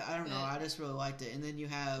 Yeah, I don't know. I just really liked it. And then you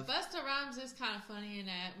have Busta Rhymes is kind of funny in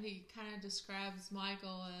that he kind of describes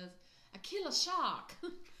Michael as a killer shark. Do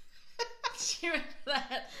you remember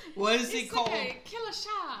that? What is he called? Like a killer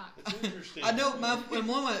shark. It's interesting. I know one of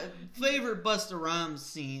my favorite Busta Rhymes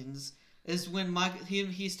scenes is when Michael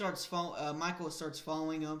starts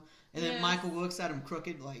following him, and then Michael looks at him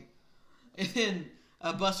crooked and then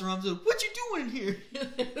Busta Rhymes goes, "What you doing here?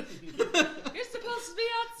 You're supposed to be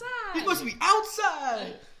outside. You're supposed to be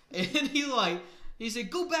outside." And he said,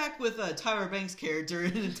 "Go back with Tyra Banks' character,"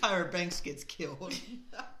 and then Tyra Banks gets killed.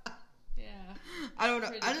 Yeah. I don't know.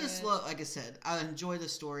 Pretty I just good. love, like I said, I enjoy the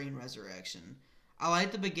story in Resurrection. I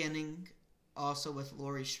like the beginning, also with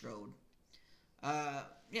Laurie Strode. I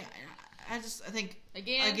think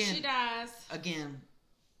Again, she dies. Again.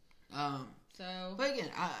 So. But again,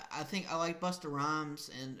 I think I like Busta Rhymes,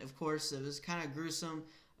 and of course it was kind of gruesome.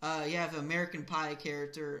 You have an American Pie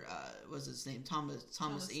character. What's his name?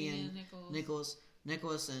 Thomas Ian Nicholas,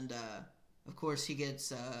 and of course he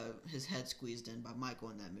gets his head squeezed in by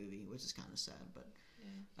Michael in that movie, which is kind of sad. But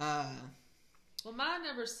well, my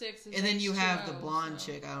number 6 is. and then you have the H2O, blonde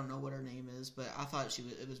chick. I don't know what her name is, but I thought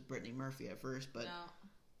it was Brittany Murphy at first, but. No.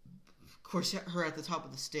 Of course, her at the top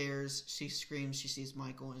of the stairs, she screams, she sees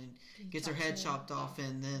Michael, and gets her head chopped off.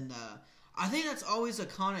 And then I think that's always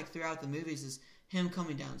iconic throughout the movies is him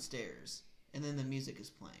coming downstairs, and then the music is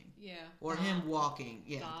playing. Yeah. Or him walking.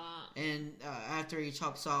 Yeah. And after he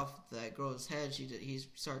chops off that girl's head, he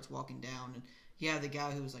starts walking down, and you have the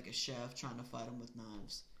guy who was like a chef trying to fight him with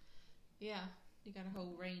knives. Yeah. You got a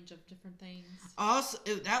whole range of different things. Also,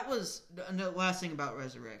 that was the last thing about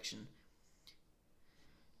Resurrection.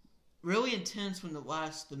 Really intense when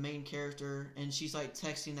the main character, and she's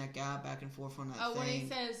texting that guy back and forth on that thing. Oh, when he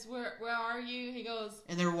says, where are you? He goes...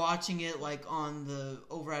 And they're watching it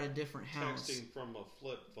over at a different house. Texting from a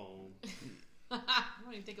flip phone. I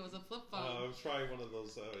don't even think it was a flip phone. It was probably one of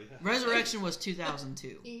those, yeah. Resurrection was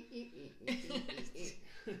 2002.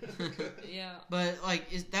 Yeah. But,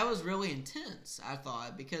 that was really intense, I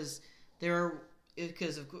thought, because of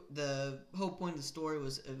the whole point of the story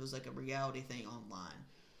was, it was like a reality thing online.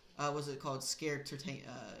 Was it called Scared Entertainment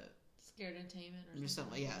or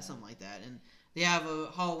something? Something like that. And they have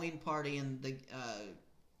a Halloween party, and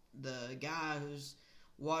the guy who's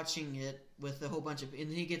watching it with a whole bunch of,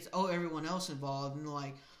 and he gets everyone else involved, and they're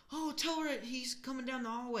like, oh, tell her he's coming down the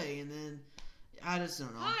hallway, and then I just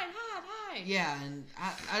don't know. Hide. Yeah, and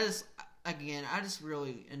I just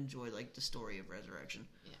really enjoy like the story of Resurrection.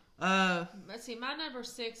 Yeah. Let's see. My number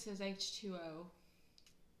 6 is H2O.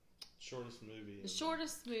 Shortest movie. The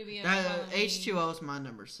shortest movie of H2O is my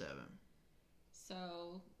number 7.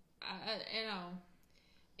 So,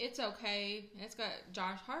 it's okay. It's got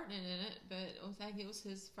Josh Hartnett in it, but I think it was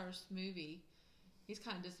his first movie. He's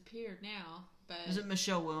kind of disappeared now. But is it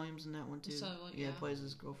Michelle Williams in that one too? Yeah, plays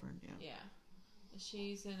his girlfriend. Yeah,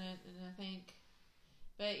 she's in it, and I think.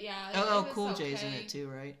 But yeah, LL Cool J's in it too,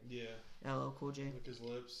 right? Yeah, LL Cool J. Look his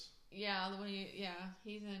lips. Yeah,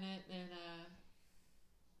 he's in it, and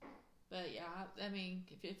but yeah, I mean,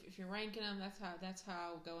 if you're ranking them, that's how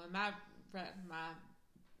I'll go. And my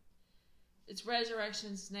it's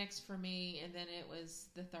Resurrection's next for me, and then it was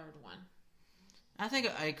the third one. I think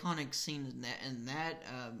an iconic scene in that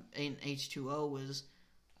in H2O was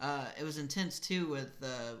it was intense too, with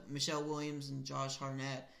Michelle Williams and Josh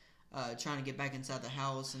Hartnett trying to get back inside the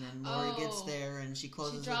house, and then Laurie gets there and she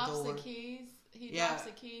closes the door. She drops the keys. He drops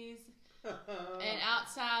the keys. And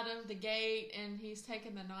outside of the gate, and he's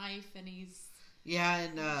taking the knife, and he's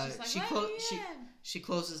and like, she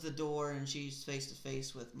closes the door, and she's face to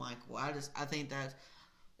face with Michael. I think that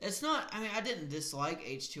it's not. I mean, I didn't dislike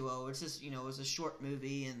H2O. It's just it was a short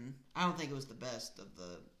movie, and I don't think it was the best of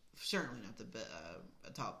the. Certainly not the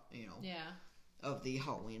top. Of the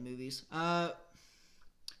Halloween movies. But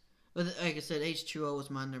like I said, H2O was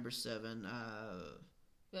my number 7.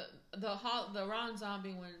 The Ron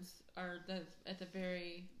Zombie ones are at the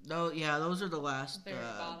very. Oh yeah, those are the last.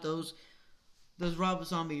 Those Rob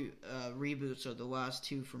Zombie reboots are the last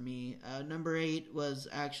 2 for me. Number 8 was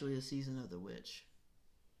actually The Season of the Witch.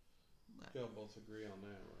 Y'all both agree on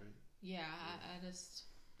that, right? Yeah,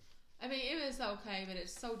 I mean, it was okay, but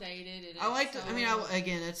it's so dated. And I like.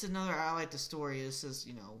 Again, it's another. I like the story. It's just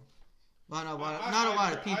not a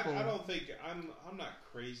lot of people. I don't think I'm not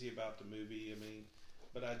crazy about the movie. I mean,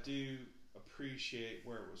 but I do appreciate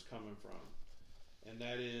where it was coming from, and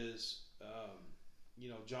that is,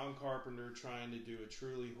 John Carpenter trying to do a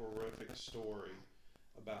truly horrific story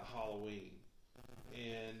about Halloween,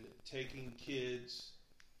 and taking kids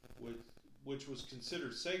which was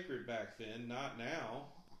considered sacred back then, not now.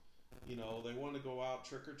 They want to go out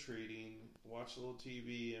trick-or-treating, watch a little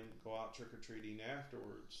TV, and go out trick-or-treating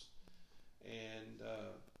afterwards. And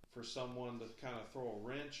for someone to kind of throw a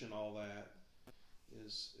wrench and all that it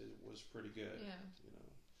was pretty good. Yeah.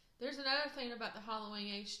 There's another thing about the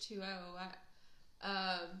Halloween H2O.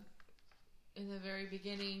 In the very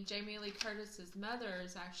beginning, Jamie Lee Curtis's mother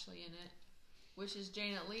is actually in it, which is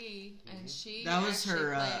Janet Leigh, and that was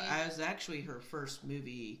her. That was actually her first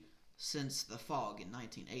movie since The Fog in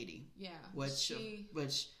 1980. Yeah, which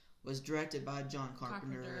was directed by John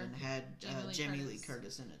Carpenter and had Jamie Lee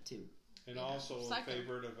Curtis in it too. And also a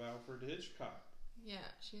favorite of Alfred Hitchcock. Yeah,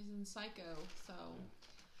 she's in Psycho. So,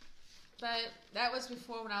 but that was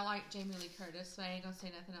before when I liked Jamie Lee Curtis, so I ain't gonna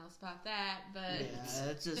say nothing else about that. But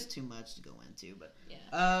it's just too much to go into. But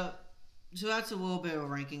yeah. So that's a little bit of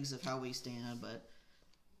rankings of how we stand, but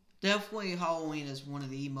definitely Halloween is one of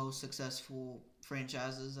the most successful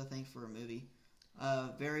franchises, I think, for a movie.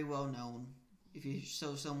 Very well known. If you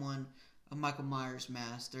show someone a Michael Myers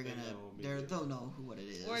mask, they'll know what it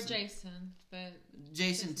is. Or Jason, but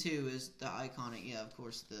Jason 2 is the iconic, of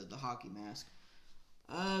course, the hockey mask.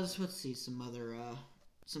 Let's see some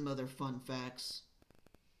other fun facts.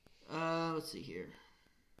 Let's see here.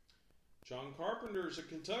 John Carpenter's a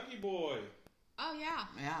Kentucky boy. Oh yeah.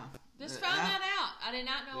 Yeah. Just found that out. I did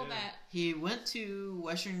not know that. He went to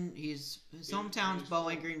Western. His hometown's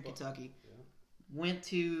Bowling Green, Kentucky. Yeah. Went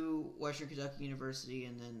to Western Kentucky University,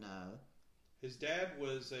 and then his dad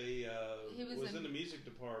was in the music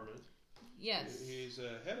department. Yes. He's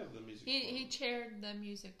head of the music department. He chaired the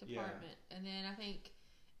music department, and then I think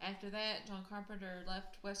after that, John Carpenter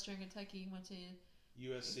left Western Kentucky and went to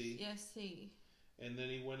USC. And then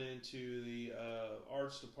he went into the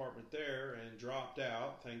arts department there and dropped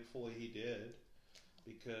out. Thankfully, he did,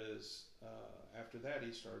 because after that,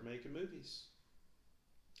 he started making movies.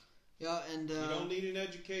 Yeah, and you don't need an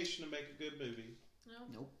education to make a good movie. No.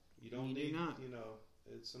 Nope. You don't need.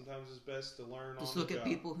 Sometimes it's best to learn. Just look at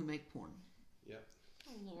people who make porn. Yep.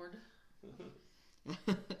 Oh Lord.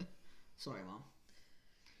 Sorry,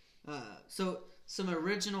 Mom. So some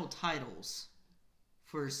original titles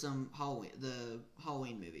for some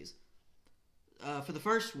Halloween movies. For the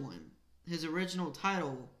first one, his original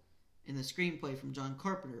title in the screenplay from John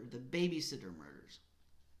Carpenter, The Babysitter Murders.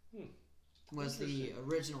 was the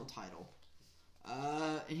original title.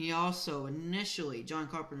 And he also initially, John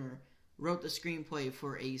Carpenter, wrote the screenplay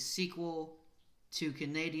for a sequel to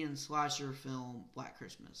Canadian slasher film Black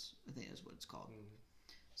Christmas. I think that's what it's called. Mm-hmm.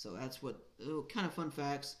 So that's what, kind of fun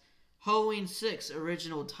facts. Halloween 6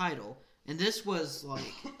 original title. And this was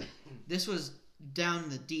like, this was down in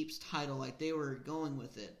the deeps title. Like they were going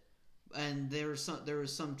with it. And there was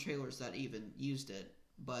some trailers that even used it.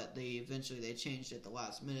 But they changed it at the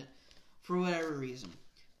last minute for whatever reason.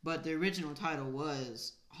 But the original title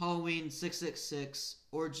was Halloween 666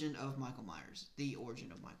 Origin of Michael Myers. The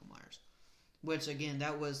Origin of Michael Myers. Which, again,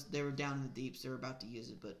 they were down in the deeps. They were about to use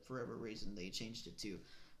it, but for whatever reason, they changed it to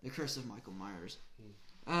The Curse of Michael Myers.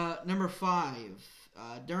 Number 5.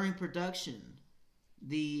 During production,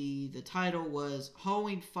 the title was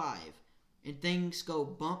Halloween 5, and things go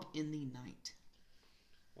bump in the night.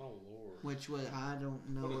 Oh, Lord. Which was, I don't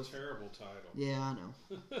know. What a terrible title. Yeah, I know.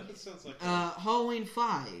 It sounds like Halloween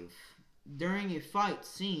 5. During a fight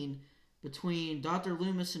scene between Dr.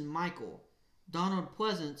 Loomis and Michael, Donald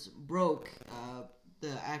Pleasance broke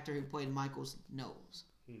the actor who played Michael's nose.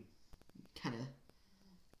 Kind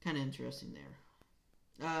of interesting there.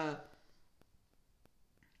 I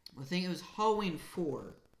think it was Halloween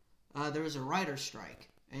 4. There was a writer's strike,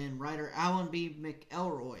 and writer Alan B.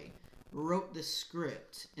 McElroy wrote the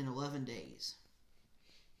script in 11 days.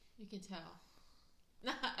 You can tell.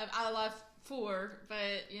 I love 4,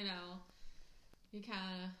 but you kind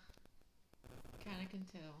of can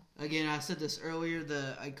tell. Again, I said this earlier.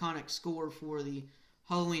 The iconic score for the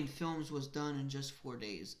Halloween films was done in just 4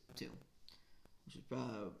 days too, which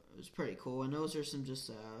was pretty cool. And those are some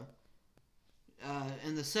just.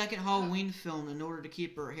 In the second Halloween film, in order to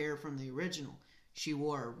keep her hair from the original, she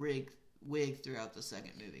wore a wig throughout the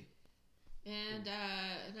second movie. And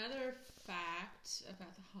another fact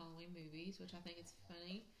about the Halloween movies, which I think is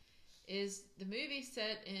funny, is the movie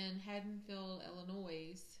set in Haddonfield,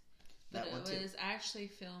 Illinois, but it was actually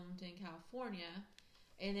filmed in California.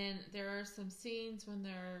 And then there are some scenes when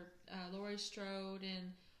Laurie Strode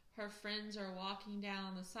and her friends are walking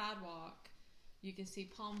down the sidewalk. You can see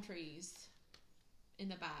palm trees in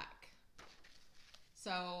the back.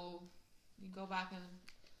 So you go back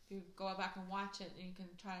and watch it, and you can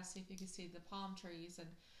try to see if you can see the palm trees. And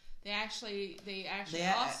they actually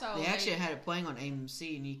had it playing on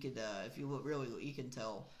AMC, and you could, if you look really, you can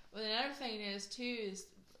tell. Well, another thing is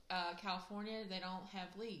California, they don't have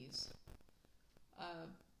leaves.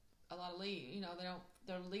 A lot of leaves,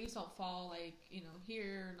 their leaves don't fall like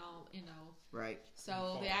here and all, Right.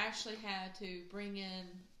 So they actually had to bring in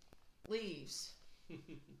leaves,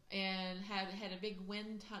 and had a big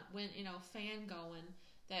wind fan going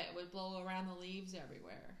that would blow around the leaves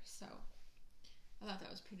everywhere. So I thought that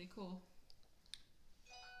was pretty cool.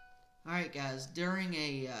 All right, guys. During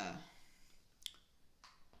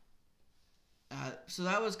so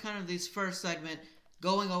that was kind of this first segment,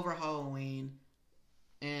 going over Halloween,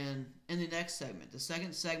 and in the next segment, the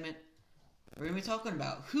second segment, we're gonna be talking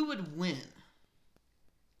about who would win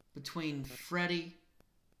between Freddie.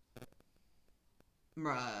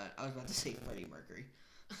 I was about to say Freddie Mercury.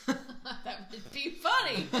 That would be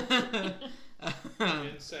funny.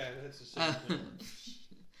 It's sad. It's a sad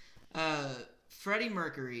Freddie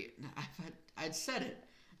Mercury. I'd said it.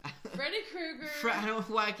 Freddy Krueger. I don't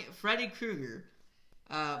know why I can't. Freddy Krueger,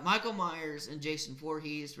 Michael Myers, and Jason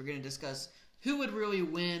Voorhees. We're going to discuss who would really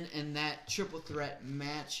win in that triple threat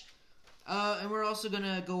match. And we're also going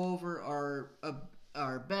to go over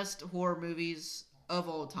our best horror movies of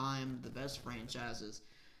all time, the best franchises,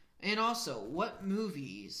 and also what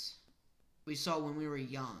movies we saw when we were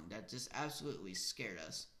young that just absolutely scared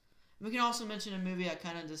us. And we can also mention a movie that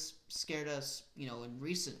kind of just scared us, in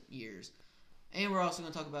recent years. And we're also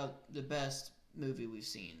going to talk about the best movie we've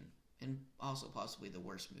seen, and also possibly the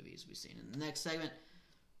worst movies we've seen in the next segment.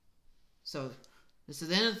 So, this is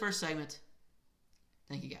the end of the first segment.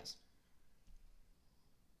 Thank you, guys.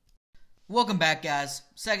 Welcome back, guys.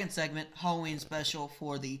 Second segment, Halloween special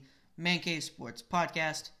for the Man Cave Sports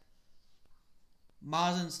Podcast.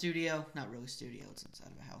 Mazen studio. Not really studio, it's inside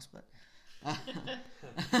of a house, but...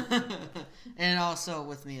 and also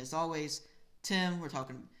with me, as always, Tim. We're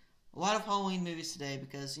talking a lot of Halloween movies today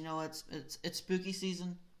because, it's spooky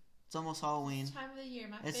season. It's almost Halloween. It's the time of the year.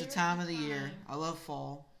 It's the time of the year. I love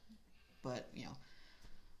fall. But,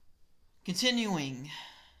 continuing,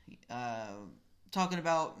 talking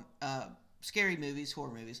about scary movies,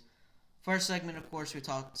 horror movies. First segment, of course, we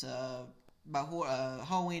talked about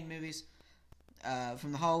Halloween movies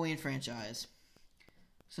from the Halloween franchise.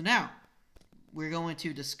 So now, we're going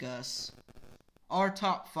to discuss our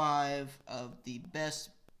top 5 of the best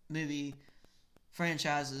movie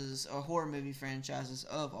franchises or horror movie franchises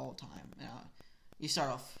of all time. You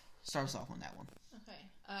start us off on that one. Okay.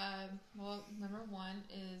 Well, number 1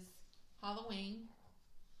 is Halloween.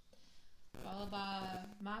 Followed by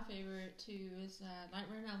my favorite 2 is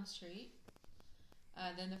Nightmare on Elm Street.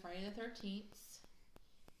 Then the Friday the 13th.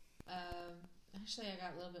 Actually, I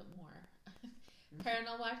got a little bit more.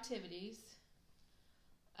 Paranormal Activities.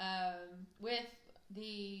 With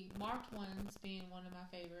the marked ones being one of my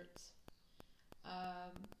favorites.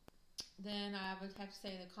 Then I would have to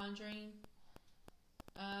say the Conjuring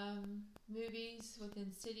movies with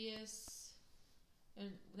Insidious, and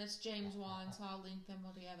that's James Wan, so I'll link them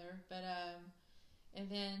all together. But and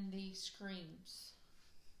then the Screams.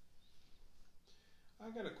 I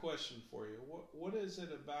got a question for you. What is it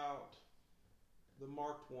about the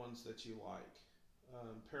marked ones that you like?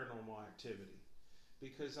 Paranormal Activity.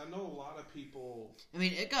 Because I know a lot of people. I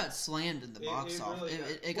mean, it got slammed in the box office.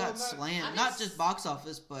 Really it got slammed, not just box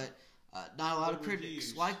office, but not a lot of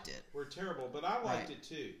critics liked it. Were terrible, but I liked it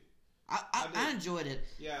too. I enjoyed it.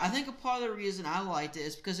 Yeah. I think a part of the reason I liked it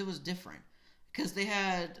is because it was different. Because they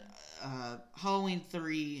had Halloween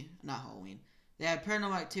 3, not Halloween. They had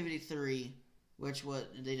Paranormal Activity 3, which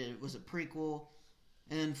what they did was a prequel,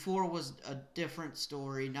 and then 4 was a different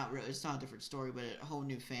story. Not really, it's not a different story, but a whole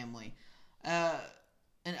new family.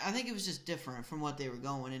 And I think it was just different from what they were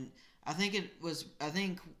going, and I think it was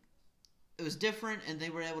different, and they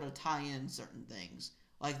were able to tie in certain things,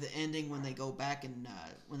 like the ending when they go back in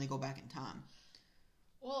time.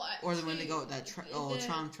 Well, or when they go that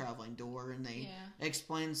time traveling door, and they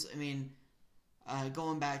explains. I mean,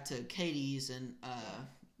 going back to Katie's and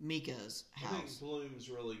Mika's house. I think Bloom's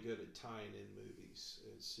really good at tying in movies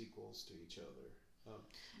as sequels to each other.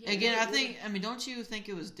 Again, I think. I mean, don't you think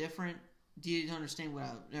it was different? Do you understand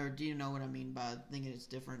or do you know what I mean by thinking it's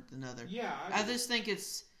different than other? Yeah, I just think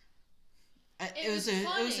it's. It was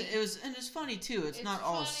and it's funny too. It's not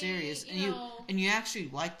all serious, and you actually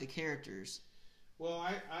like the characters. Well,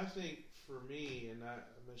 I think for me, and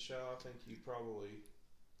Michelle, I think you probably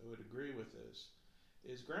would agree with this,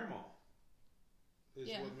 is Grandma is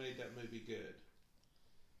what made that movie good.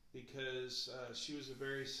 Because she was a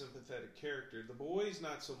very sympathetic character. The boys,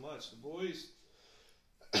 not so much.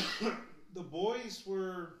 The boys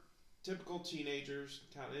were typical teenagers,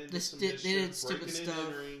 kind of into some mischief, breaking and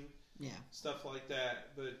entering, stuff like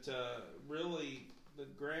that. But really, the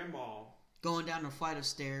grandma going down a flight of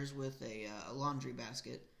stairs with a laundry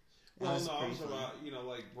basket. Well, no, I was about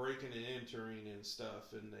like breaking and entering and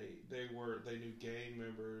stuff, and they knew gang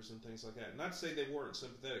members and things like that. Not to say they weren't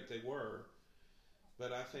sympathetic, they were,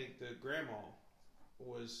 but I think that grandma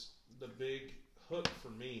was the big hook for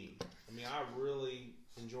me. I mean, I really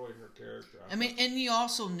enjoyed her character. I mean, and you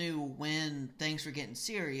also knew when things were getting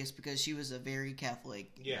serious because she was a very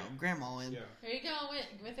Catholic grandma. And There you go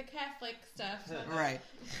with the Catholic stuff. Right.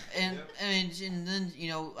 And and then,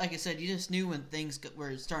 like I said, you just knew when things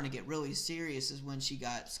were starting to get really serious is when she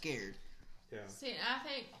got scared. Yeah. See, I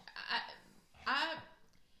think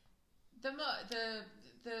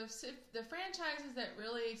the franchises that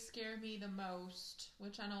really scare me the most,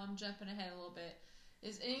 which I know I'm jumping ahead a little bit,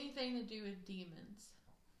 is anything to do with demons.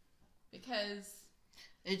 Because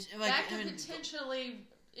it's that could potentially,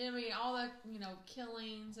 all the,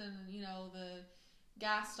 killings and, the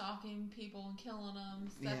guy stalking people and killing them,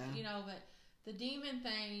 stuff, but the demon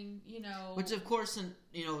thing, Which, of course,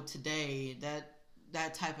 today,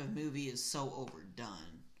 that type of movie is so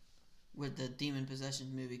overdone with the demon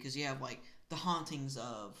possession movie, because you have, like, the hauntings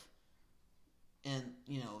of, and,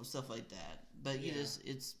 stuff like that. But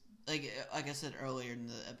it's, like I said earlier in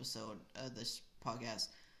the episode of this podcast,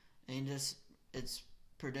 and it's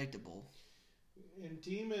predictable. And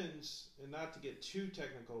demons, and not to get too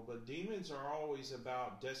technical, but demons are always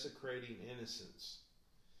about desecrating innocence.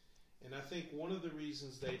 And I think one of the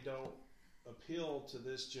reasons they don't appeal to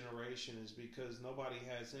this generation is because nobody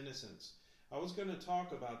has innocence. I was going to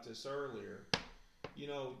talk about this earlier.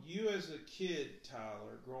 You as a kid,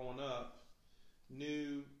 Tyler, growing up,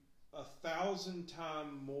 knew 1,000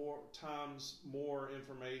 times more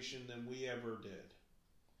information than we ever did.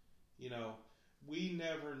 We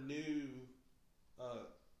never knew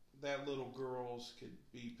that little girls could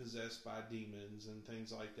be possessed by demons and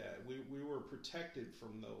things like that. We were protected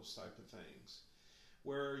from those type of things.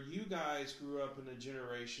 Where you guys grew up in a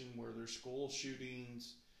generation where there's school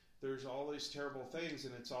shootings, there's all these terrible things,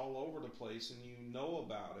 and it's all over the place, and you know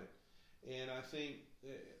about it. And I think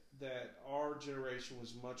that our generation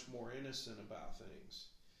was much more innocent about things.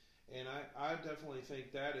 And I definitely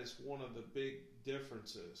think that is one of the big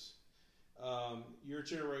differences. Your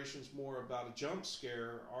generation's more about a jump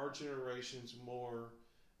scare. Our generation's more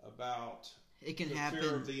about it can the happen,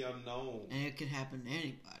 fear of the unknown. and it can happen to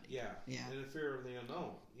anybody. Yeah, Yeah. and the fear of the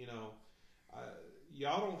unknown. You know,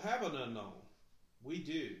 y'all don't have an unknown. We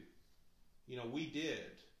do. You know, we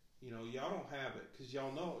did. You know, y'all don't have it because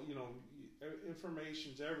y'all know. You know,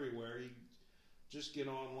 information's everywhere. You just get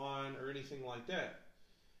online or anything like that.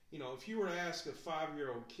 You know, if you were to ask a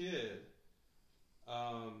 5-year-old kid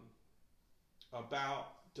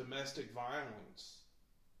about domestic violence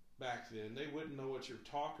back then, they wouldn't know what you're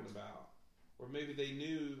talking about. Or maybe they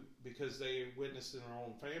knew because they witnessed it in their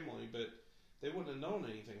own family, but they wouldn't have known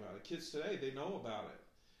anything about it. Kids today, they know about it.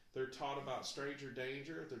 They're taught about stranger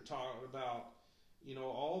danger. They're taught about, you know,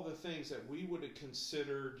 all the things that we would have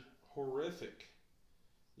considered horrific,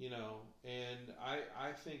 you know, and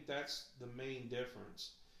I think that's the main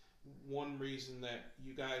difference. One reason that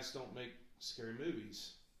you guys don't make scary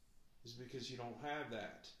movies is because you don't have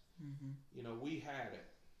that. Mm-hmm. You know, we had it.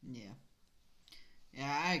 Yeah,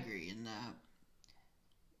 I agree. And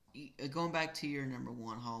going back to your number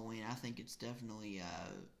one, Halloween, I think it's definitely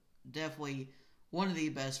one of the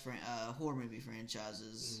best horror movie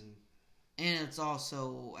franchises, and it's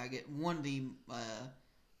also one of the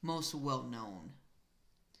most well known.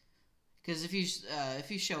 Because if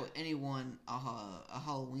you show anyone a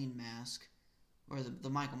Halloween mask or the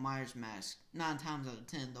Michael Myers mask, 9 times out of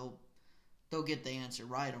 10 they'll get the answer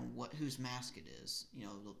right on whose mask it is. You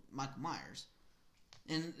know, Michael Myers.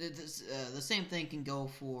 And the same thing can go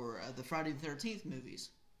for the Friday the 13th movies.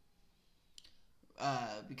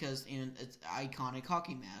 Because it's iconic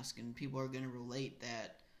hockey mask, and people are going to relate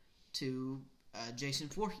that to Jason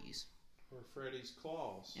Voorhees. Or Freddy's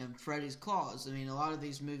claws. And Freddy's claws. I mean, a lot of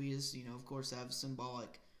these movies, you know, of course, have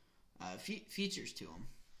symbolic features to them.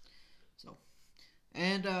 So,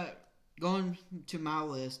 and going to my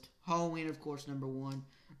list, Halloween, of course, number 1.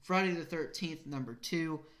 Friday the 13th, number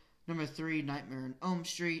 2. Number 3, Nightmare on Elm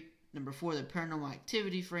Street. Number 4, the Paranormal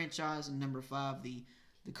Activity franchise. And number 5, the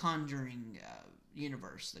Conjuring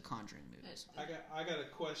universe, the Conjuring movies. I got a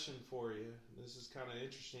question for you. This is kind of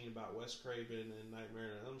interesting about Wes Craven and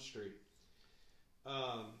Nightmare on Elm Street.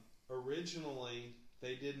 Originally,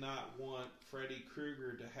 they did not want Freddy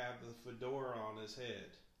Krueger to have the fedora on his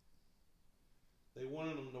head. They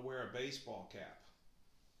wanted him to wear a baseball cap.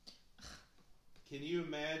 Can you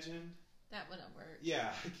imagine? That wouldn't work.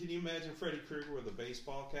 Yeah, can you imagine Freddy Krueger with a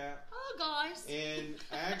baseball cap? Oh, guys. And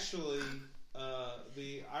actually,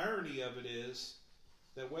 the irony of it is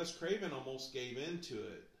that Wes Craven almost gave into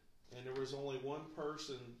it, and there was only one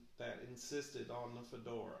person that insisted on the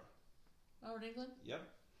fedora. Robert Englund? Yep.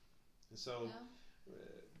 And so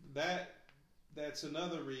that's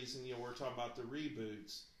another reason, you know, we're talking about the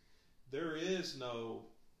reboots. There is no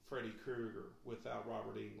Freddy Krueger without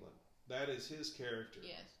Robert Englund. That is his character.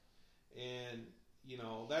 Yes. And, you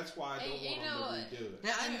know, that's why I don't want him to redo it.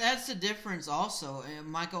 And that's the difference also.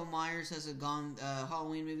 Michael Myers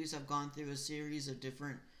Halloween movies have gone through a series of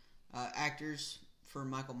different actors for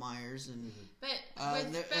Michael Myers. And But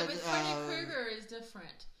with Freddy Krueger is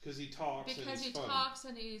different. Because he talks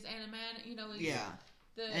and he's animatic, you know.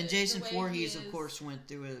 And Jason Voorhees, of course, went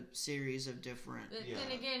through a series of different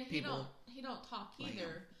then again, people. He don't talk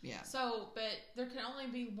either. Yeah. So, but there can only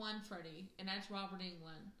be one Freddy, and that's Robert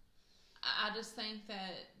Englund. I just think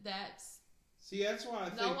that's... See, that's why I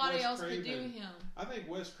think nobody Wes else Craven, could do him. I think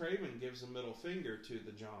Wes Craven gives a middle finger to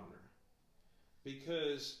the genre.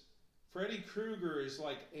 Because Freddy Krueger is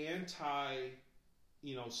like anti,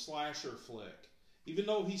 you know, slasher flick. Even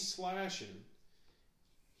though he's slashing,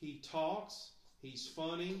 he talks, he's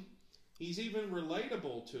funny, he's even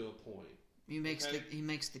relatable to a point. He makes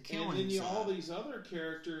the killing. And then all these other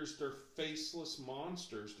characters, they're faceless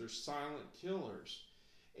monsters. They're silent killers.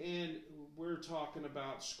 And we're talking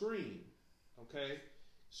about Scream, okay?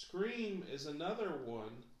 Scream is another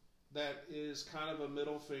one that is kind of a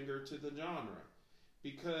middle finger to the genre.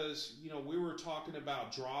 Because, you know, we were talking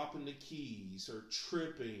about dropping the keys or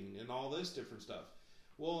tripping and all this different stuff.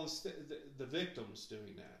 Well, instead, the victim's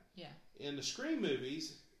doing that. Yeah. In the Scream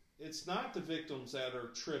movies, it's not the victims that are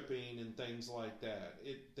tripping and things like that.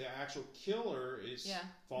 The actual killer is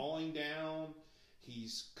falling down.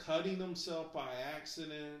 He's cutting himself by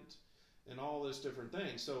accident and all this different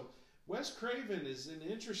things. So Wes Craven is an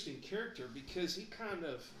interesting character because he kind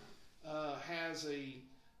of has a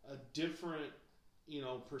different, you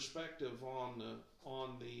know, perspective on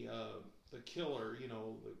the killer, you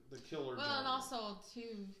know, the killer. Well, genre. And also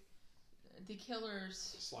too, the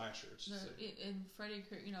killers slashers. In Freddy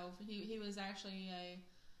Krueger, you know, he was actually a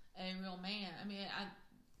real man. I mean,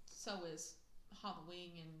 so is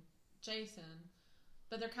Halloween and Jason.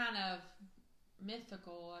 But they're kind of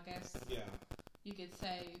mythical, I guess. Yeah. You could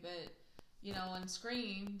say, but you know, in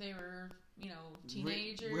Scream, they were,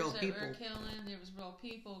 teenagers real that people. were killing. There was real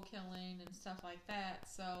people killing and stuff like that.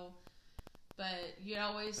 So, but you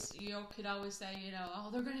could always say, oh,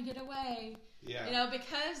 they're going to get away. Yeah.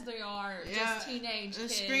 Because they are just teenage the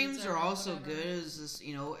kids. Screams or are also whatever. good as this,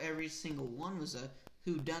 every single one was a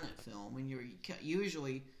whodunit film, and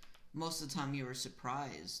usually most of the time you were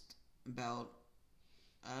surprised about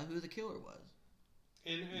who the killer was.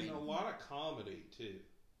 And a lot of comedy too.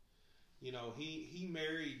 He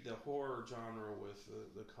married the horror genre with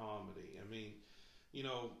the comedy. I mean,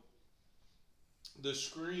 the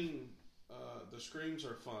Screams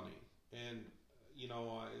are funny, and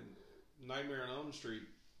Nightmare on Elm Street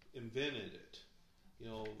invented it.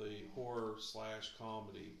 The horror /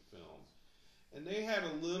 comedy film, and they had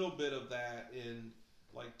a little bit of that in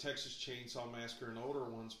like Texas Chainsaw Massacre and older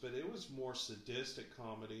ones, but it was more sadistic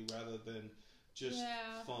comedy rather than just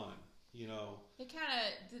fun. They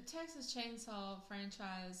the Texas Chainsaw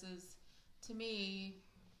franchise is, to me,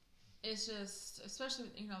 it's just,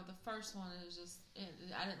 especially the first one is just,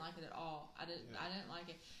 I didn't like it at all. I didn't like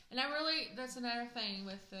it, and that's another thing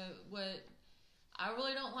with what I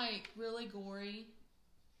really don't like, really gory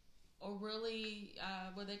or really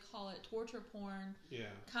what they call it, torture porn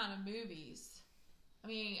kind of movies. I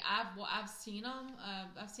mean, I've seen them.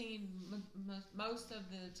 I've seen most of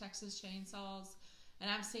the Texas Chainsaws, and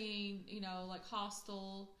I've seen like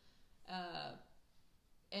Hostel,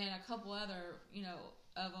 and a couple other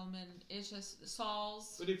of them, and it's just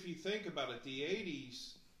Saws. But if you think about it, the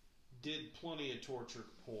 '80s did plenty of torture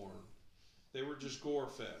porn. They were just gore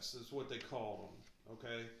fests, is what they called them.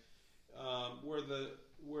 Okay, where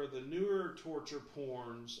the newer torture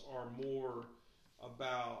porns are more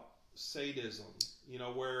about sadism,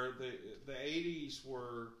 where the 80s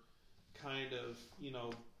were kind of,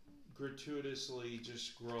 gratuitously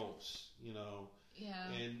just gross,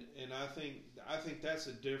 and I think that's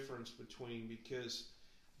a difference between, because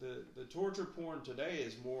the torture porn today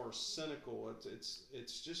is more cynical.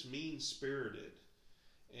 It's just mean spirited,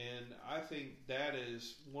 and I think that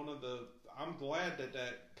is one of the. I'm glad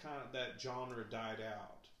that genre died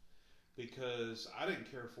out, because I didn't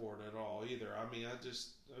care for it at all either. I mean,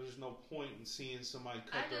 there's no point in seeing somebody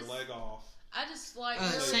cut their leg off. I just like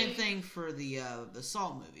same thing for the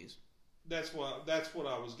Saw movies. That's what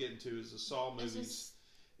I was getting to. Is the Saw movies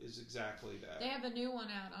is exactly that. They have a new one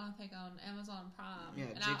out, I think, on Amazon Prime. Yeah,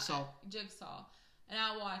 and Jigsaw, and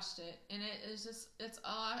I watched it, and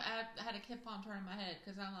I had to keep on turning my head,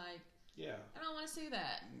 because I'm like, I don't want to see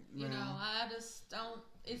that. I just don't.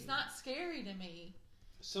 It's not scary to me.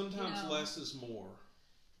 Sometimes less is more.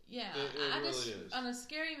 Yeah, it really is. On a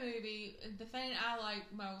scary movie, the thing I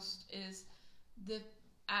like most is the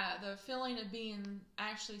feeling of being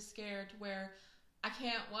actually scared, to where I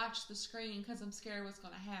can't watch the screen because I'm scared what's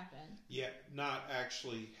going to happen. Yeah, not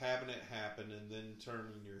actually having it happen and then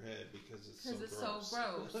turning your head because it's so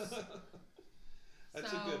gross.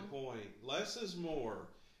 That's a good point. Less is more.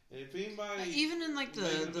 And if anybody even in like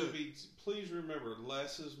the movie, please remember,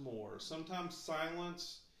 less is more. Sometimes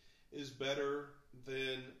silence is better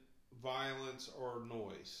than violence or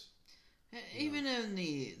noise. Even in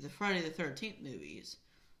the Friday the 13th movies,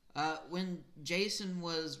 when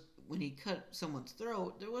he cut someone's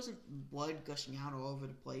throat, there wasn't blood gushing out all over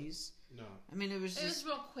the place. No. I mean, it was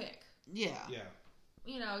real quick. Yeah. Yeah.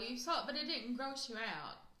 You saw it, but it didn't gross you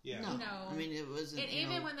out. Yeah. No. I mean, it wasn't. And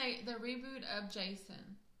even when the reboot of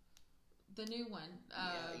Jason, the new one.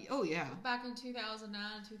 Oh yeah. Back in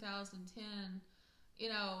 2009, 2010,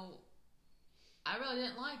 I really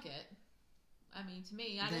didn't like it. I mean, to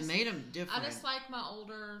me, they made them different. I just like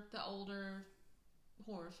the older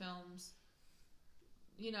horror films.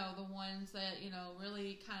 The ones that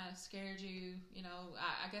really kind of scared you.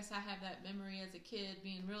 I guess I have that memory as a kid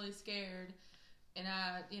being really scared, and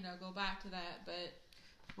I go back to that. But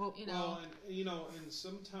and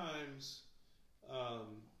sometimes,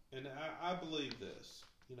 and I believe this.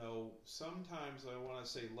 Sometimes I want to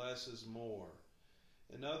say less is more.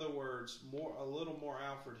 In other words, a little more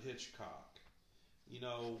Alfred Hitchcock.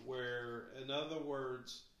 Where, in other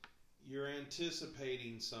words, you're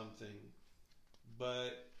anticipating something,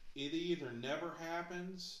 but it either never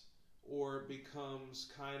happens or it becomes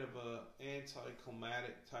kind of a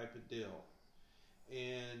anticlimactic type of deal.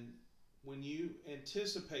 And when you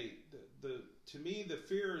anticipate, to me, the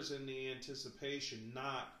fear is in the anticipation,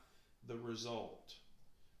 not the result.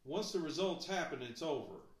 Once the results happen, it's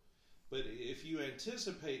over. But if you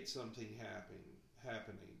anticipate something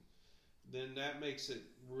happening, then that makes it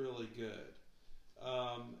really good.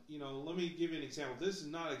 Let me give you an example. This is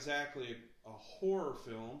not exactly a horror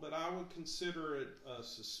film, but I would consider it a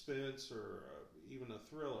suspense or even a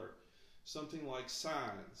thriller. Something like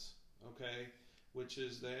Signs. okay, which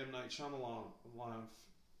is the M. Night Shyamalan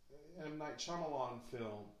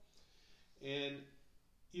film. And,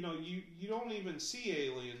 you know, you don't even see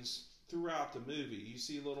aliens throughout the movie. You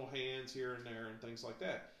see little hands here and there and things like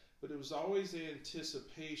that. But it was always the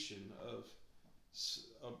anticipation of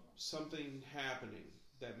something happening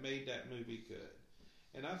that made that movie good.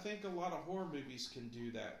 And I think a lot of horror movies can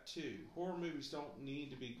do that too. Horror movies don't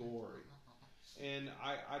need to be gory. And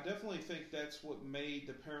I definitely think that's what made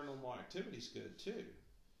the Paranormal Activities good too.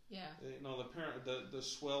 Yeah. You know, the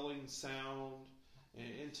swelling sound and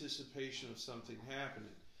anticipation of something happening.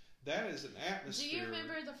 That is an atmosphere. Do you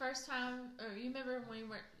remember the first time, or you remember when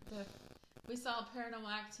we saw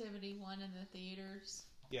Paranormal Activity 1 in the theaters?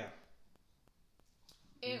 Yeah.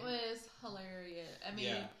 It was hilarious. I mean,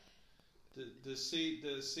 yeah. To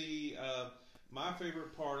see my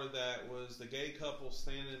favorite part of that was the gay couple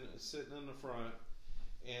sitting in the front,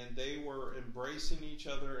 and they were embracing each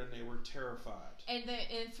other, and they were terrified. And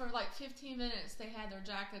for like 15 minutes, they had their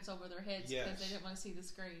jackets over their heads because they didn't want to see the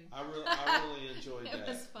screen. I really enjoyed that. It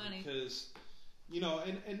was funny because, you know,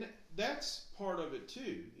 and that's part of it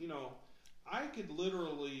too. You know, I could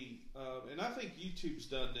literally, and I think YouTube's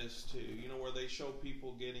done this too. You know, where they show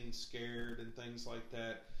people getting scared and things like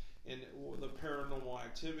that. And the Paranormal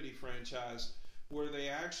Activity franchise, where they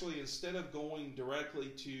actually, instead of going directly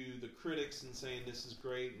to the critics and saying this is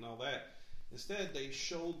great and all that, instead they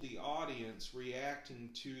showed the audience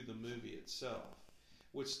reacting to the movie itself,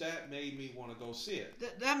 which that made me want to go see it.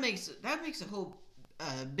 That makes a whole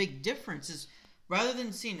big difference. Is rather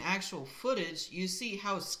than seeing actual footage, you see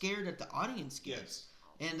how scared that the audience gets,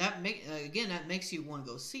 and that makes you want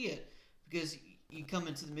to go see it, because you come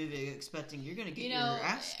into the movie expecting you're going to get your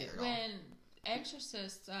ass scared off. When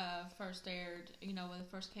Exorcist first aired, when it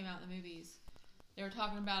first came out in the movies, they were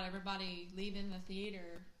talking about everybody leaving the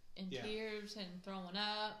theater in tears and throwing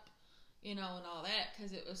up, and all that,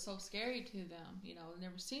 because it was so scary to them.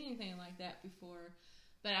 Never seen anything like that before.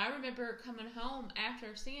 But I remember coming home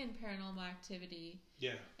after seeing Paranormal Activity.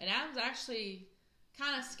 Yeah. And I was actually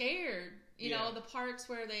kind of scared. The parts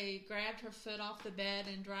where they grabbed her foot off the bed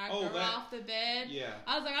and dragged her off the bed. Yeah.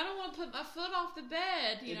 I was like, I don't want to put my foot off the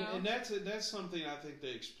bed, And that's something I think they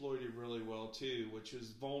exploited really well, too, which is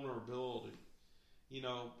vulnerability.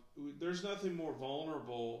 There's nothing more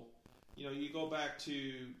vulnerable. You go back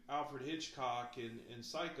to Alfred Hitchcock in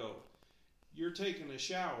Psycho. You're taking a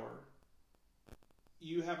shower.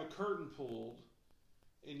 You have a curtain pulled.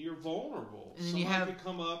 And you're vulnerable. And somebody could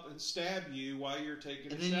come up and stab you while you're taking a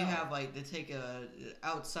shower. And then you have, they take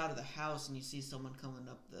outside of the house and you see someone coming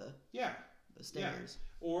up the stairs.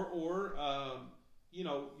 Yeah. Or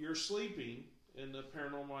you're sleeping in the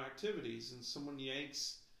Paranormal Activities and someone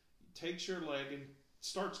takes your leg and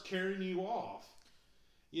starts carrying you off.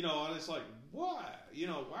 And it's like, what?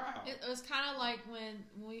 Wow. It was kind of like when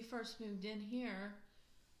we first moved in here.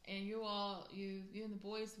 And you and the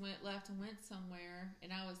boys left and went somewhere,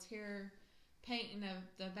 and I was here painting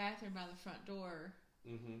the bathroom by the front door,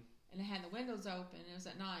 and it had the windows open. It was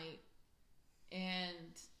at night,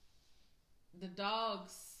 and the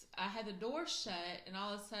dogs. I had the door shut, and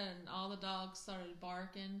all of a sudden, all the dogs started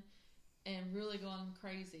barking and really going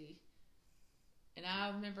crazy. And I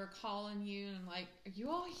remember calling you and like, "Are you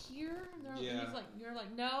all here?" And he's like, "You're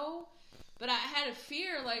like, no," but I had a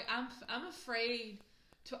fear. Like I'm afraid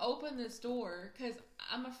to open this door because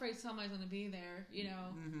I'm afraid somebody's going to be there,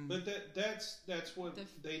 Mm-hmm. But that's what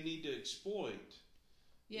they need to exploit.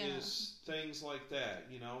 Yeah. Is things like that,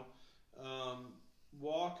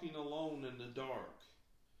 walking alone in the dark.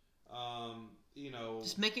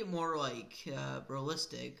 Just make it more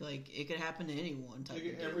realistic. Like it could happen to anyone.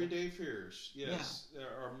 Everyday fears, yes,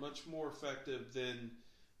 are much more effective than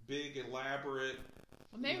big elaborate.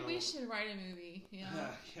 Well, maybe we should write a movie, Yeah,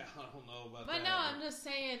 I don't know about that. But no, I'm just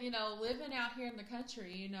saying, living out here in the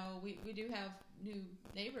country, we do have new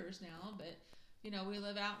neighbors now, but, we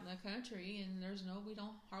live out in the country and we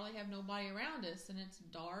don't hardly have nobody around us, and it's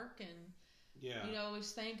dark, and, we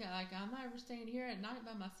always think, I'm not ever staying here at night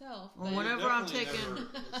by myself. Well, whenever I'm taking...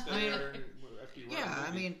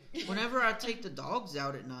 whenever I take the dogs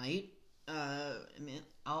out at night, I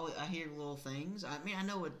hear little things. I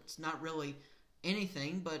know it's not really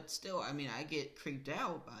anything, but still, I get creeped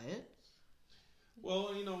out by it.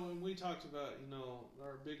 Well, when we talked about,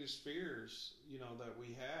 our biggest fears, that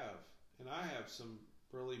we have, and I have some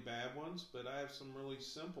really bad ones, but I have some really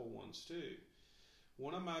simple ones too.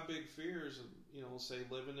 One of my big fears, say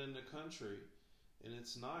living in the country, and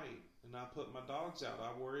it's night, and I put my dogs out,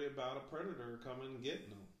 I worry about a predator coming and getting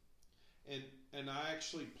them. And I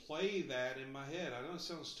actually play that in my head. I know it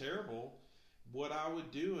sounds terrible, what I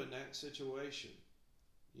would do in that situation.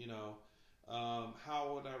 You know,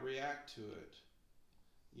 how would I react to it?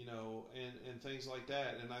 You know, and things like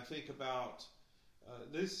that. And I think about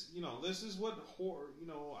this. You know, this is what horror. You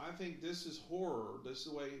know, I think this is horror. This is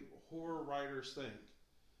the way horror writers think.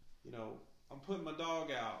 You know, I'm putting my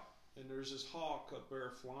dog out, and there's this hawk up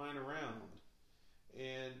there flying around,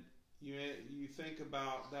 and you think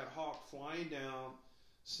about that hawk flying down,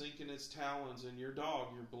 sinking its talons in your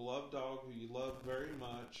dog, your beloved dog who you love very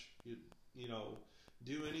much. You know,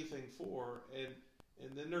 do anything for, and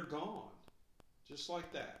then they're gone, just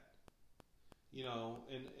like that. You know,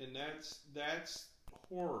 and that's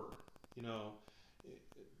horror. You know,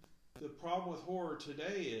 the problem with horror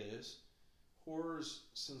today is horror's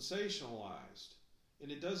sensationalized,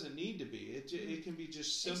 and it doesn't need to be. It can be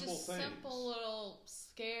just simple it's just things. Simple little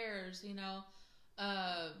scares, you know.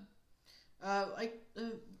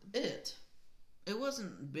 It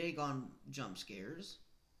wasn't big on jump scares.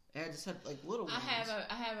 I just had like little ones.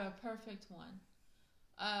 I have a perfect one.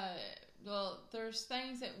 Well, there's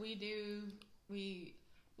things that we do.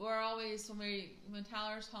 We're always when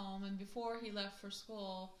Tyler's home and before he left for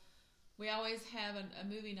school, we always have a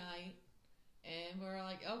movie night, and we're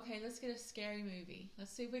like, okay, let's get a scary movie.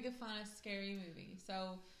 Let's see if we can find a scary movie.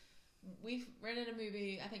 So we rented a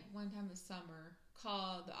movie, I think one time this summer,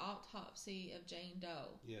 called The Autopsy of Jane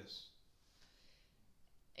Doe. Yes.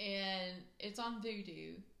 And it's on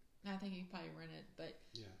Vudu. I think you probably rent it, but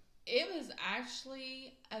yeah, it was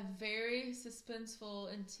actually a very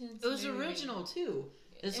suspenseful, intense. It was movie. original too.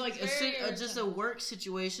 It's It like was very just a work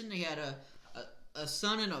situation. They had a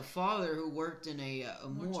son and a father who worked in a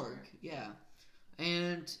morgue. Yeah,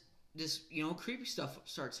 and this creepy stuff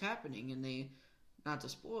starts happening, and they, not to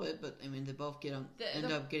spoil it, but I mean they both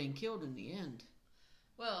end up getting killed in the end.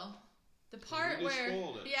 Well, the part you just where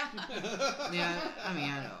spoiled it. Yeah, I mean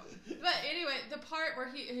I know. But anyway, the part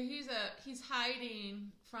where he's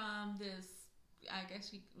hiding from this, I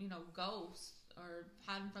guess ghost, or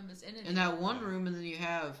hiding from this entity. In that one room, and then you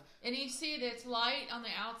have, and you see that it's light on the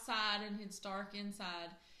outside and it's dark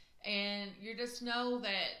inside, and you just know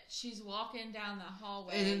that she's walking down the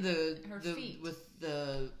hallway. And then her the feet with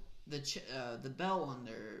the bell on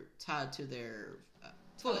their tied to their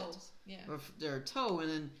foot, toes. Yeah, or their toe, and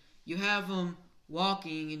then you have them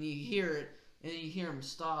walking, and you hear it. And you hear them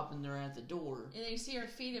stop, and they're at the door. And then you see her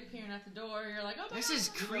feet appearing at the door. You're like, "Oh my this God, is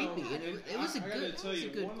creepy." And it was a good. I gotta tell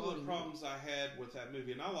you, good one of the problems movie. I had with that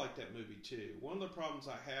movie, and I like that movie too. One of the problems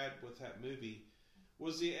I had with that movie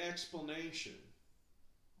was the explanation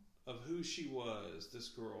of who she was, this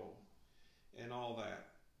girl, and all that.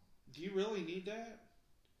 Do you really need that?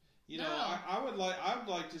 No. I would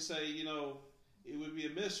like to say, it would be a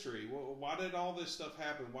mystery. Well, why did all this stuff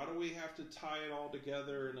happen? Why do we have to tie it all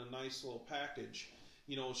together in a nice little package?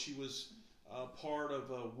 She was part of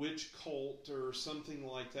a witch cult or something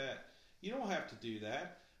like that. You don't have to do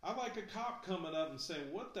that. I like a cop coming up and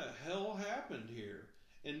saying, "What the hell happened here?"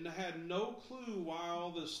 and had no clue why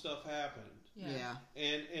all this stuff happened. Yeah.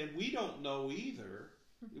 And we don't know either.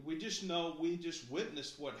 We just know we just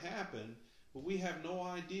witnessed what happened, but we have no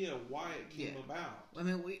idea why it came about. I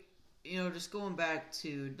mean, just going back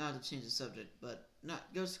to, not to change the subject, but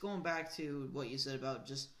just going back to what you said about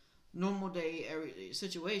just normal day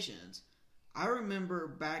situations. I remember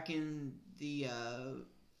back in the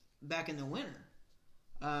winter,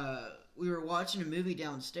 we were watching a movie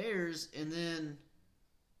downstairs, and then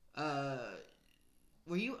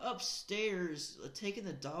were you upstairs taking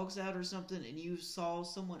the dogs out or something, and you saw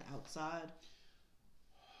someone outside?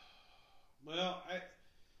 Well,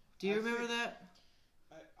 do you remember that?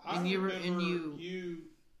 I remember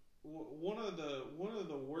one of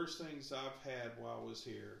the worst things I've had while I was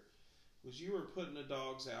here was you were putting the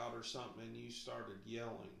dogs out or something, and you started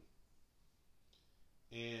yelling.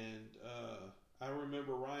 And I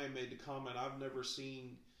remember Ryan made the comment, "I've never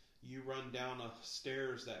seen you run down a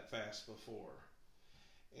stairs that fast before."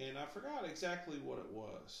 And I forgot exactly what it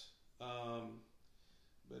was,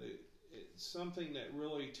 but it's something that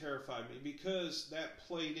really terrified me because that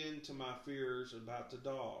played into my fears about the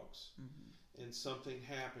dogs and something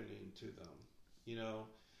happening to them, And,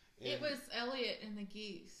 it was Elliot and the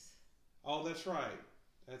geese. Oh, that's right.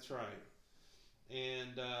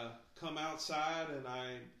 And come outside, and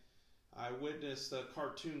I witnessed a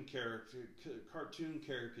cartoon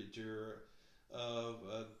caricature of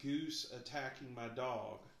a goose attacking my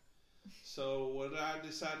dog. So what I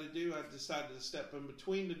decided to do, I decided to step in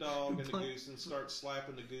between the dog and the goose and start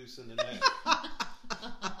slapping the goose in the neck.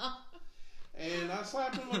 And I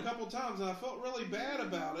slapped him a couple times, and I felt really bad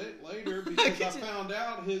about it later because I found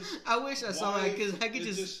out his. I wish I saw that because I could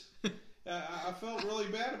just. I felt really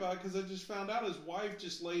bad about it because I just found out his wife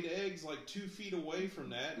just laid eggs like 2 feet away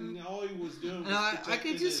from that, and all he was doing was No, I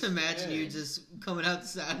protecting could just his imagine you eggs. just coming out the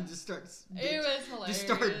side and just start It was hilarious. just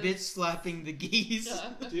start bitch slapping the geese.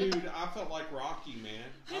 Yeah. Dude, I felt like Rocky, man.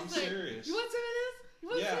 I'm It's like, serious. You want some of this? You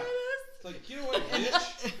want Yeah. some of this? It's like, get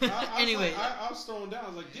away, bitch. Anyway. I was throwing down. I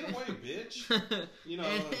was like, get away, bitch. You know.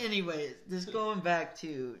 Anyway, just going back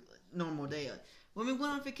to normal day. When we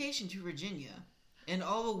went on vacation to Virginia, and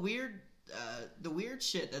all the weird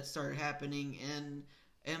shit that started happening in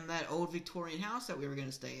that old Victorian house that we were going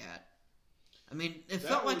to stay at. I mean, it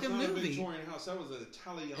felt like a That was not a movie. Victorian house. That was an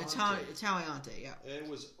Italianate. Italiante, yeah. It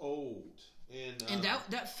was old. And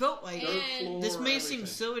that felt like dirt floor, this may seem everything.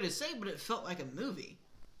 silly to say, but it felt like a movie.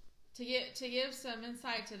 To give some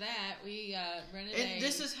insight to that, we rented And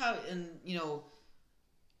this is how, and you know,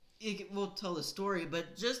 we'll tell the story,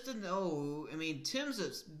 but just to know, I mean, Tim's a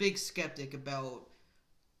big skeptic about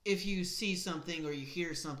if you see something or you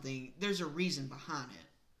hear something, there's a reason behind it.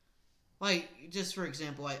 Like, just for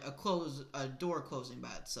example, like a door closing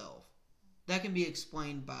by itself. That can be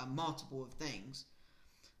explained by multiple of things.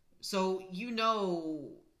 So, you know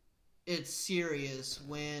it's serious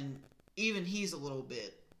when even he's a little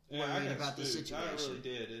bit Yeah, I worried got about the spooked. situation. I really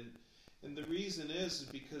did, and the reason is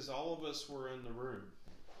because all of us were in the room.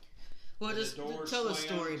 Well, And the just door tell the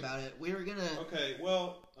slammed. story about it. We were gonna. Okay,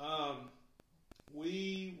 well,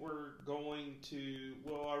 we were going to.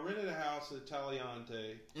 Well, I rented a house at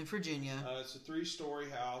Italiante. In Virginia. It's a 3-story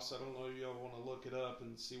house. I don't know if y'all want to look it up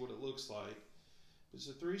and see what it looks like. It's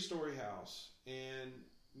a 3-story house, and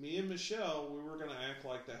me and Michelle, we were going to act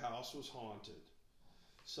like the house was haunted.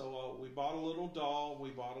 So we bought a little doll, we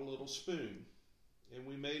bought a little spoon, and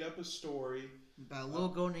we made up a story About a little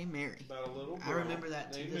girl named Mary. about a little girl I remember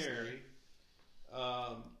that to named this Mary,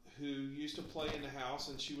 who used to play in the house,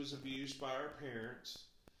 and she was abused by her parents,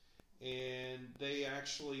 and they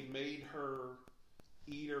actually made her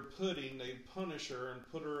eat her pudding. They punish her and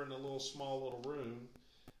put her in a small little room,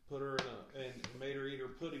 put her in and made her eat her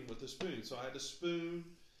pudding with a spoon. So I had a spoon,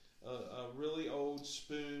 a really old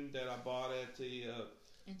spoon that I bought at the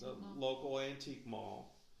local antique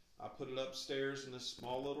mall. I put it upstairs in this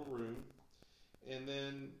small little room, and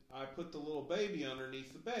then I put the little baby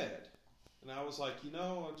underneath the bed. And I was like,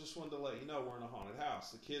 I just wanted to let you know we're in a haunted house.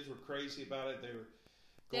 The kids were crazy about it. They were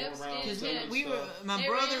going around Because doing we were, stuff. my They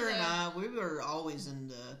were brother in and the- I, we were always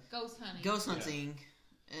into ghost hunting. hunting,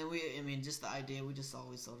 and just the idea, we just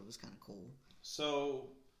always thought it was kind of cool. So,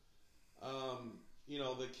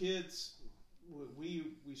 the kids, we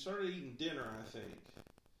started eating dinner, I think,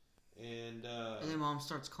 and then Mom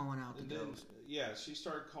starts calling out the and then ghost. she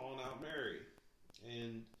started calling out Mary,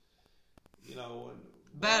 and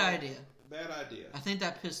Bad idea. Bad idea. I think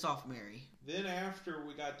that pissed off Mary. Then after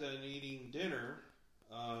we got done eating dinner,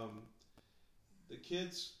 the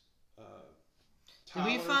kids. Did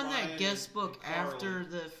we Tyler, find Ryan, that guest and book Carly- after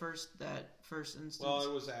that first instance? Well,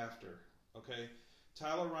 it was after. Okay,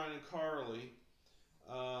 Tyler, Ryan, and Carly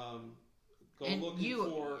go and looking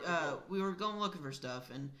for. we were going looking for stuff,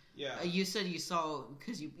 and yeah, you said you saw,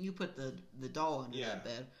 because you put the doll under Yeah. that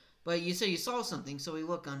bed, but you said you saw something, so we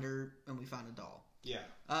look under and we found a doll. yeah.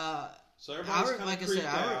 Uh, So everybody's kind of like I creeped said,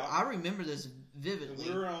 out. I remember this And vividly.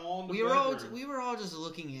 we were all in the we were all bedroom. just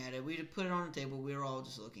looking at it. We put it on the table. We were all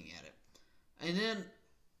just looking at it, and then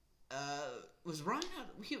was Ryan?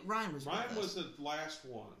 Ryan was. Ryan with was us. the last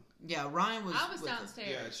one. Yeah, Ryan was. I was with us. downstairs.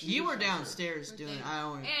 Yeah, she You was were downstairs With doing. Daisy. I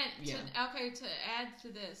don't. And Yeah, to add to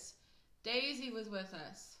this, Daisy was with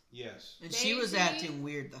us. Yes. and she was Daisy acting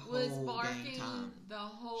weird the whole Was dang barking time. the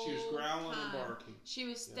whole She was growling time. and barking. She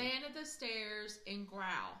would stand at the stairs and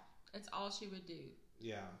growl. That's all she would do.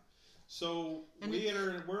 Yeah. So And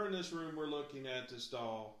we're in this room, we're looking at this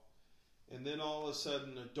doll, and then all of a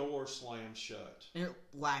sudden the door slams shut. And it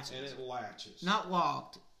latched. And it latches. Not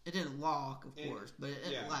locked. It didn't lock, of And- course, but it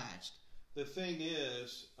yeah. latched. The thing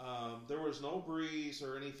is, there was no breeze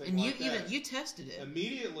or anything And like that. you tested it.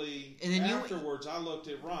 Immediately And then afterwards, I looked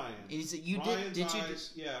at Ryan. And you said you Ryan's did. Did you?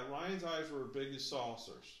 eyes, yeah, Ryan's eyes were big as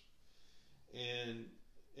saucers. And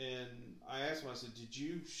I asked him, I said, did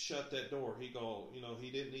you shut that door? He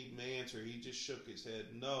he didn't even answer. He just shook his head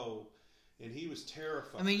no. And he was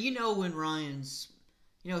terrified. I mean, when Ryan's,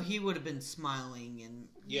 he would have been smiling and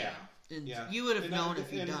yeah. and Yeah. you would have And known if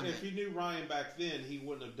he'd done if it. you knew Ryan back then, he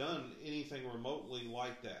wouldn't have done anything remotely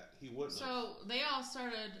like that. He wouldn't have. So they all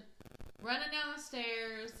started running down the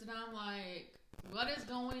stairs, and I'm like, what is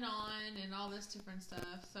going on, and all this different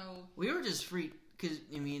stuff. So We were just freaked because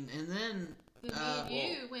and then then me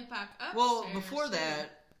and you went back upstairs. well before too.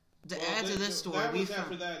 that to add to this story, that was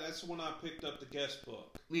after that. That's when I picked up the guest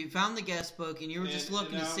book. We found the guest book, and you were just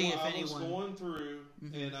looking to see if anyone. I was going through,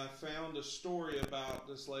 and I found a story about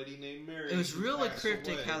this lady named Mary. It was really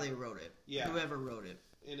cryptic how they wrote it. Yeah. Whoever wrote it.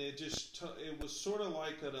 And it was sort of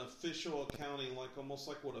like an official accounting, like almost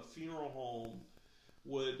like what a funeral home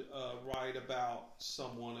would write about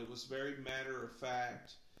someone. It was very matter of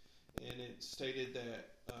fact, and it stated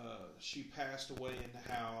that she passed away in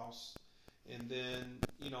the house, and then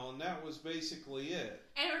and that was basically it.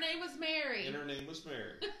 And her name was Mary.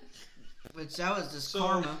 Which that was just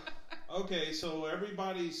karma. Okay, so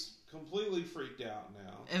everybody's completely freaked out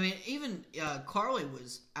now. I mean, even Carly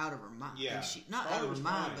was out of her mind. Yeah, not Carly out of her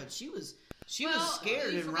mind, fine. but she was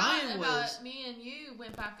scared, and forgot Ryan about was. me and you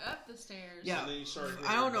went back up the stairs. Yeah, and then you started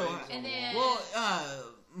I don't know. And then,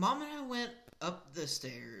 Mom and I went up the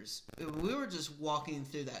stairs. We were just walking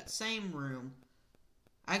through that same room.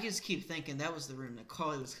 I just keep thinking that was the room that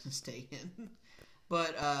Carly was going to stay in,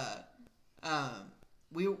 but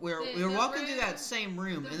we were walking through that same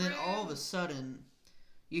room, and then all of a sudden,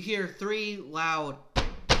 you hear 3 loud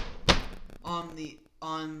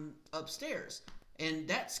on upstairs, and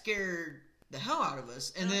that scared the hell out of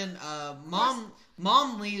us. And then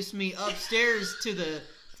mom leaves me upstairs to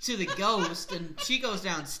the ghost, and she goes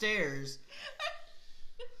downstairs.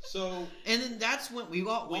 So, and then that's when we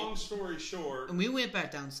walked. Long story short, and we went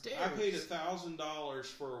back downstairs. I paid $1,000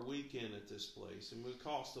 for a weekend at this place, and it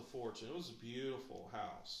cost a fortune. It was a beautiful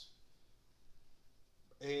house,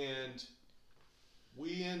 and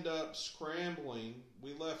we end up scrambling.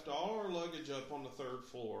 We left all our luggage up on the 3rd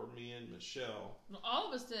floor. Me and Michelle. All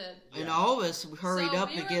of us did. And all of us hurried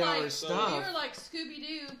up to get our stuff. We were like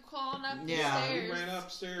Scooby-Doo crawling up the Yeah, stairs. we ran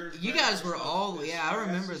upstairs. You guys were all. Yeah, I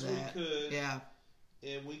remember that. We could. Yeah.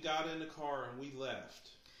 And we got in the car and we left.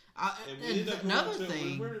 And we ended up another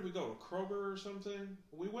thing. Where did we go? To Kroger or something?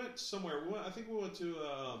 We went somewhere. I think we went to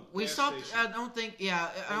we gas stopped. station. I don't think. Yeah.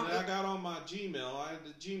 I got on my Gmail. I had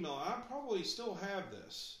the Gmail. I probably still have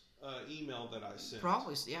this email that I sent.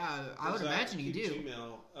 Probably. Yeah. I would imagine you do.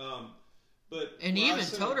 Gmail. But and you even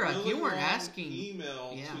told her really you weren't asking.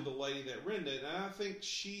 Email to the lady that rented it, and I think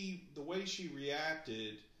the way she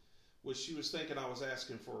reacted was she was thinking I was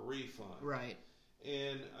asking for a refund. Right.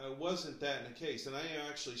 And it wasn't that in the case. And I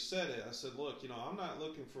actually said it. I said, look, I'm not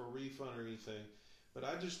looking for a refund or anything, but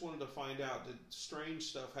I just wanted to find out that strange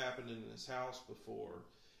stuff happened in this house before.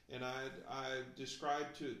 And I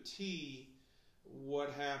described to a T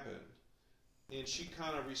what happened. And she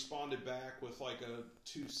kind of responded back with like a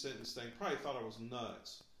 2-sentence thing. Probably thought I was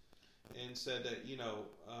nuts. And said that,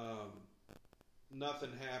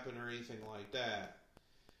 nothing happened or anything like that.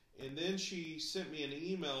 And then she sent me an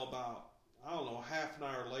email about, I don't know, half an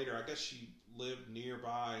hour later. I guess she lived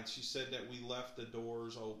nearby, and she said that we left the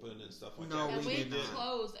doors open and stuff like that. No, and we we did not.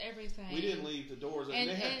 closed everything. We didn't leave the doors. And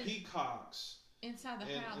they had peacocks. Inside the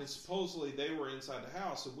house. And supposedly they were inside the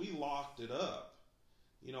house, and we locked it up.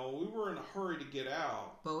 We were in a hurry to get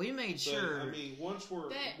out. But we made sure. I mean, once we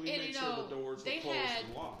made sure the doors were closed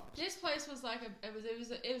and locked. This place was like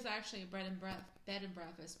it was actually a bed and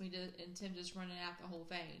breakfast. We did, and Tim just running out the whole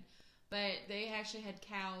thing. But they actually had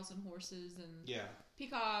cows and horses and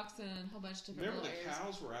peacocks and a whole bunch of different Remember areas. The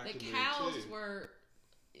cows were active. The cows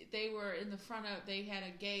were in the front of. They had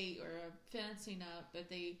a gate or a fencing up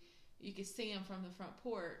that you could see them from the front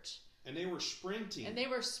porch. And they were sprinting.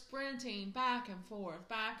 Back and forth,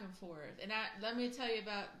 back and forth. And let me tell you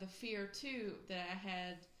about the fear too that I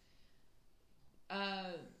had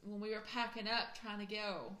when we were packing up trying to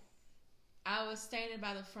go. I was standing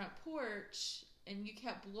by the front porch. And you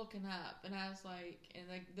kept looking up, and I was like, and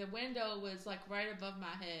the window was like right above my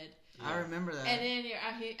head. Yeah. I remember that. And then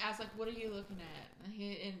I was like, "What are you looking at?"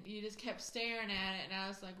 And you just kept staring at it, and I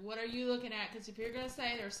was like, "What are you looking at?" Because if you're gonna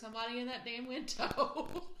say there's somebody in that damn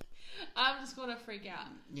window, I'm just gonna freak out.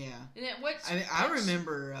 Yeah. And I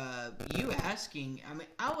remember you asking. I mean,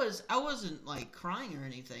 I wasn't like crying or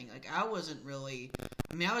anything. Like I wasn't really.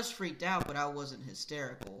 I mean, I was freaked out, but I wasn't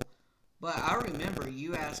hysterical. But I remember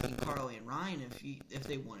you asking Carly and Ryan if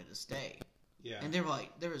they wanted to stay. Yeah. And they were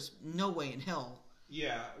like, there was no way in hell.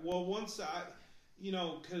 Yeah. Well, once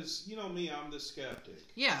because me, I'm the skeptic.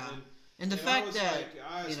 Yeah. And the fact that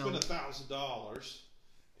I spent $1,000,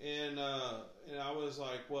 and I was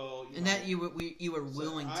like, well, that you were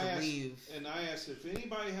willing to leave. And I asked if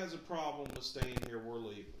anybody has a problem with staying here, we're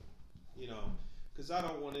leaving. Because I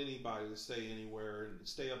don't want anybody to stay anywhere and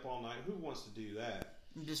stay up all night. Who wants to do that?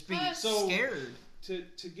 Just be scared. To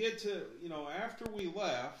get to, after we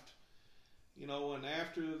left, and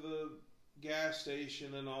after the gas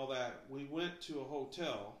station and all that, we went to a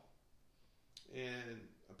hotel, and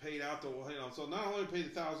paid out so not only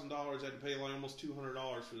paid $1,000, I had to pay like almost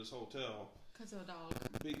 $200 for this hotel Because of a dog.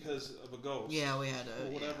 because of a ghost. Yeah, we had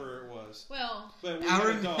or whatever it was. Well, but we I had a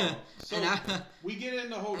rem- dog. So and we get in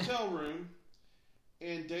the hotel room,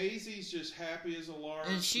 and Daisy's just happy as a lark.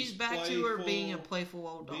 And she's back to her being a playful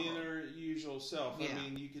old dog. being her usual self. Yeah. I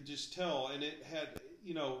mean, you could just tell, and it had,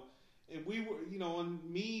 and we were, and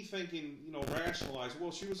me thinking, rationalize.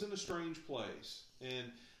 Well, she was in a strange place,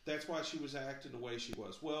 and that's why she was acting the way she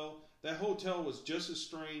was. Well, that hotel was just as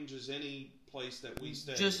strange as any place that we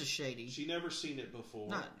stayed. Just as shady. She never seen it before.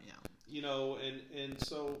 Not, and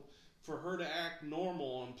so for her to act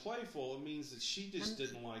normal and playful, it means that she just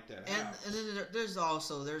didn't like that house. And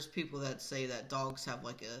then there's people that say that dogs have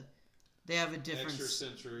they have a different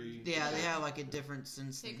extrasensory. Yeah, they have like a different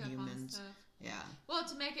sense than pick up on humans. stuff. Yeah. Well,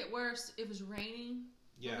 to make it worse, it was raining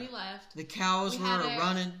Yeah. when we left. The cows We were had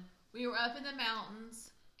running, We were up in the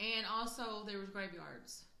mountains, and also there was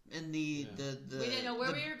graveyards. and we didn't know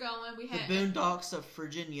where we were going. We the had boondocks of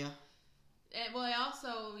Virginia. And, well,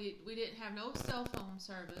 also we didn't have no cell phone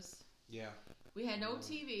service. Yeah. We had no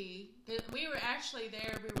TV. We were actually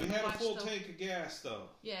there. We gonna had a watch full tank of gas, though.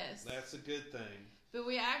 Yes. That's a good thing. But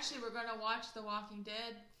we actually were going to watch The Walking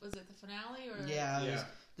Dead. Was it the finale or? Yeah, Yeah.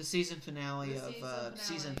 the season finale The of season finale.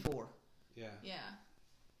 season 4. Yeah. Yeah.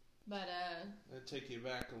 But That'd take you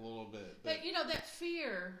back a little bit. that that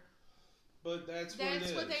fear. But that's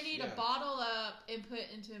what they need to bottle up and put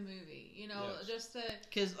into a movie. Yes. Just the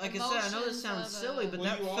Because, like I said, I know this emotions sounds of silly, but well,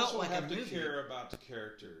 that you felt also like have a to movie. care about the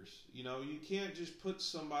characters. You can't just put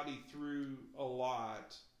somebody through a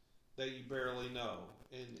lot that you barely know,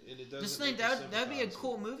 and it doesn't. Just think make you that'd be a sympathize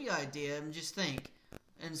cool with them. movie idea. And just think,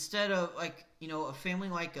 instead of a family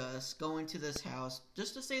like us going to this house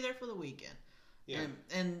just to stay there for the weekend, Yeah.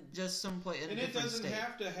 and just someplace in a And it different doesn't state.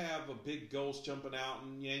 have to have a big ghost jumping out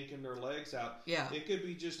and yanking their legs out. Yeah. It could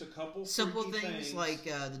be just a couple Simple freaky things like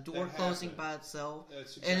the door that closing happen. by itself,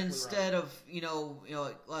 That's exactly and instead right. of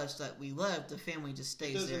like us that we left, the family just It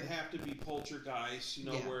stays doesn't there. have to be poltergeist,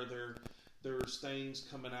 Yeah. where there's things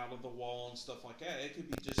coming out of the wall and stuff like that. It could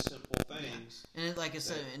be just simple things. And like I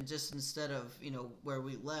said, and just instead of where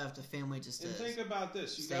we left, the family just And is. think about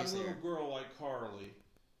this: you got a stays little there. girl like Carly,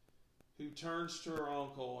 who turns to her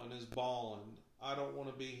uncle and is bawling, "I don't want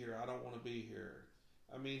to be here. I don't want to be here."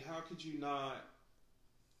 I mean, how could you not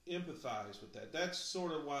empathize with that? That's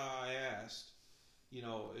sort of why I asked.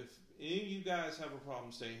 If any of you guys have a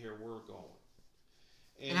problem staying here, we're going.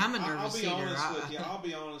 And I'm a nervous I'll be eater. honest with you. I'll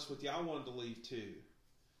be honest with you. I wanted to leave too,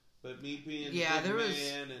 but me being Yeah, a big there was-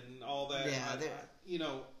 man and all that,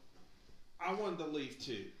 I wanted to leave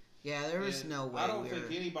too. Yeah, there was And no way. I don't we think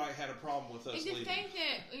were- anybody had a problem with us And to leaving. think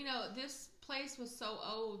that this place was so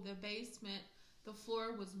old, the basement, the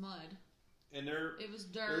floor was mud. And It was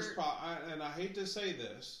there's dirt. and I hate to say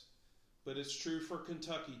this, but it's true for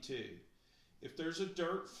Kentucky too. If there's a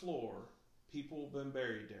dirt floor, people have been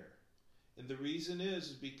buried there. And the reason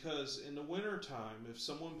is because in the wintertime, if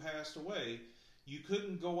someone passed away, you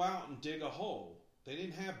couldn't go out and dig a hole. They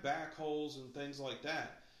didn't have backhoes and things like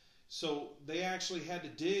that. So they actually had to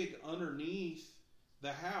dig underneath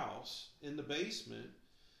the house in the basement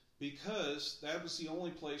because that was the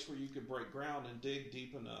only place where you could break ground and dig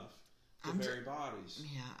deep enough to bury bodies.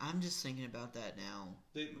 Yeah, I'm just thinking about that now.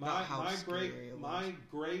 My how scary it was.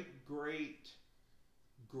 great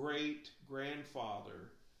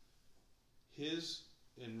grandfather,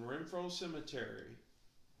 in Renfro Cemetery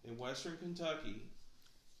in Western Kentucky,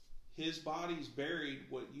 his body's buried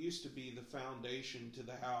what used to be the foundation to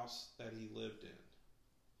the house that he lived in.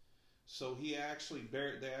 So they actually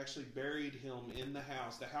buried him in the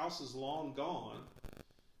house. The house is long gone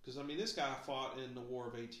because this guy fought in the War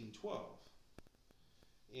of 1812.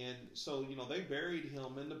 And so, they buried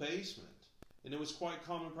him in the basement. And it was quite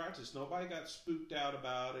common practice. Nobody got spooked out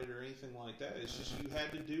about it or anything like that. It's just you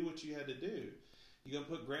had to do what you had to do. You're going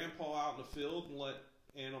to put Grandpa out in the field and let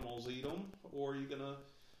animals eat them, or you're going to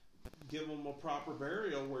give them a proper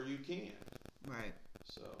burial where you can. Right.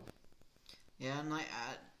 So. Yeah, and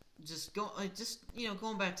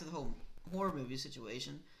going back to the whole horror movie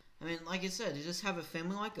situation. I mean, like I said, you just have a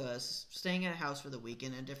family like us staying at a house for the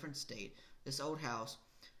weekend in a different state, this old house,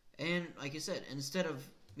 and like I said, instead of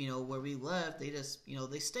where we left, they just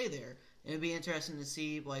they stay there. And it'd be interesting to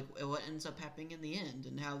see what ends up happening in the end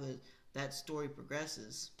and how that story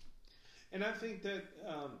progresses. And I think that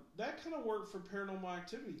that kind of worked for Paranormal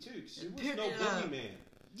Activity too, because there was no boogeyman.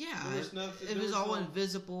 Yeah, There was nothing- it there was was all no-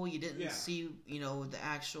 invisible. You didn't Yeah. see the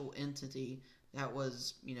actual entity that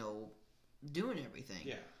was doing everything.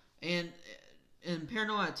 Yeah. And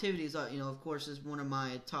Paranormal Activity is of course is one of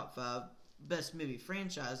my top 5 best movie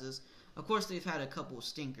franchises. Of course, they've had a couple of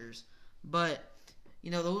stinkers, but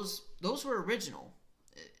those were original.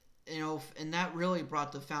 And that really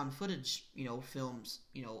brought the found footage, films,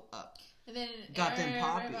 up. And then got them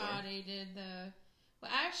popular. Everybody did the.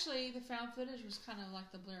 Well, actually, the found footage was kind of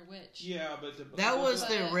like the Blair Witch. Yeah, but that was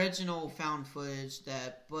the original found footage.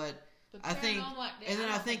 But I think, and then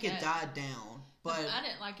I think it died down. But I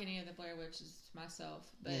didn't like any of the Blair Witches myself.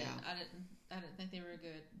 But I didn't think they were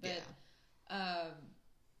good.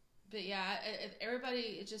 But yeah,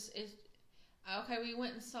 everybody okay. We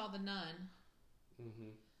went and saw The Nun.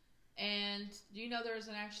 Mm-hmm. And do you know there's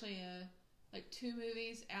actually like 2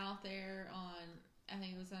 movies out there on, I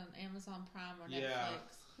think it was on Amazon Prime or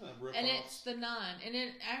Netflix. And it's The Nun. And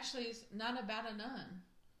it actually is not about a nun.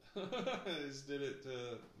 Just did it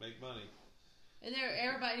to make money. And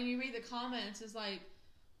everybody, you read the comments, is like,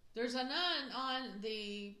 there's a nun on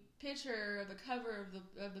the picture of the cover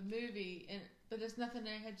of the movie, but there's nothing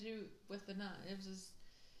that had to do with the nun. It was just,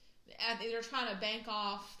 they're trying to bank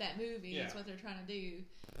off that movie. Yeah. That's what they're trying to do.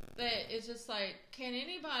 But it's just like, can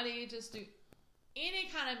anybody just do any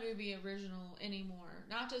kind of movie original anymore?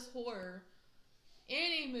 Not just horror.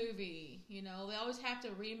 Any movie, they always have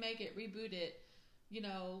to remake it, reboot it,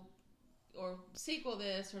 or sequel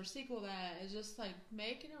this or sequel that. It's just like,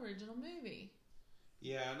 make an original movie.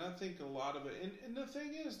 Yeah, and I think a lot of it, and the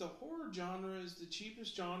thing is, the horror genre is the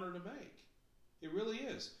cheapest genre to make. It really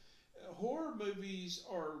is. Horror movies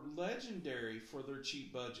are legendary for their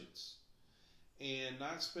cheap budgets and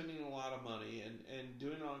not spending a lot of money and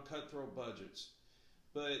doing it on cutthroat budgets.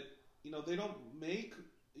 But, they don't make,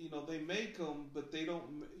 they make them, but they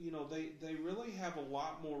don't, they really have a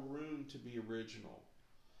lot more room to be original,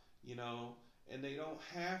 and they don't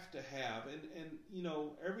have to have, and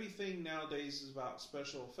everything nowadays is about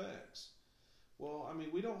special effects. Well, I mean,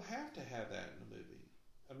 we don't have to have that in a movie.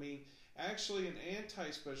 I mean, actually, an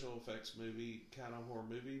anti-special effects movie, kind of horror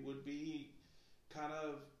movie, would be kind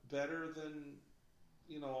of better than,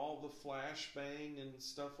 all the flashbang and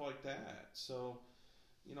stuff like that. So,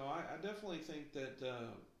 I definitely think that,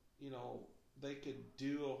 they could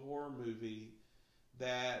do a horror movie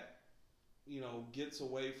that, gets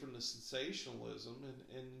away from the sensationalism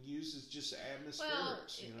and uses just atmospherics.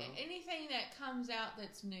 Well, anything that comes out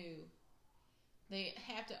that's new, they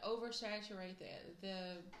have to oversaturate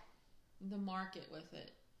the market with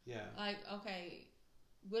it. Yeah. Like, okay,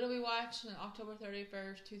 what do we watch on October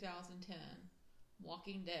 31st, 2010?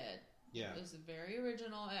 Walking Dead. Yeah. It was very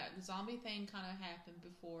original. The zombie thing kind of happened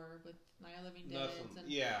before with Night of the Living Dead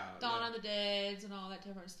and Dawn of the Deads and all that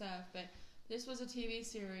different stuff. But this was a TV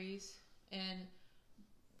series, and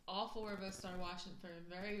all 4 of us started watching for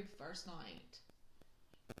the very first night.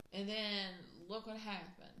 And then look what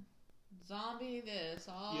happened. Zombie this,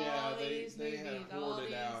 all these movies, all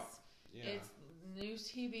these. Yeah. It's new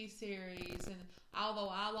TV series, and although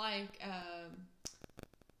I like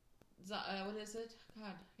what is it?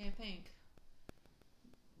 God, I can't think.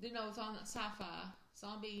 It's on Sci-Fi.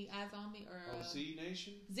 Zombie, iZombie, or Z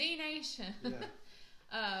Nation. Z Nation. Yeah.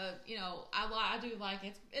 I do like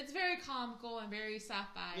it. It's very comical and very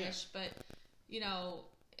sci-fi-ish, but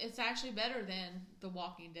it's actually better than The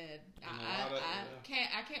Walking Dead. I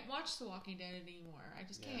can't watch The Walking Dead anymore. I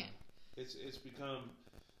just can't. It's become,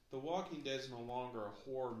 The Walking Dead is no longer a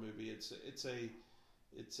horror movie. It's a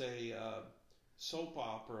soap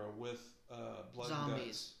opera with blood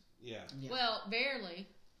zombies. And guts. Yeah. Well, barely.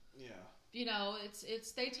 Yeah.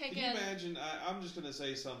 It's they take. Can you imagine? I'm just going to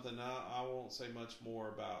say something. I won't say much more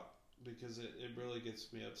about, because it really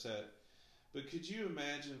gets me upset. But could you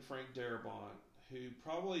imagine Frank Darabont, who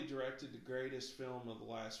probably directed the greatest film of the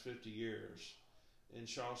last 50 years in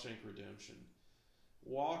Shawshank Redemption,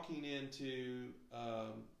 walking into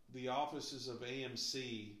the offices of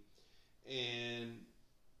AMC, and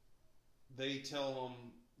they tell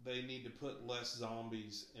him they need to put less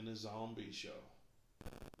zombies in a zombie show.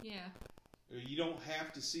 Yeah. You don't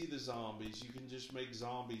have to see the zombies. You can just make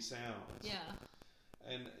zombie sounds. Yeah.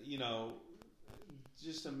 And,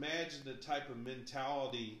 just imagine the type of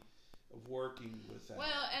mentality of working with that. Well,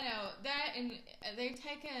 I know that, and they've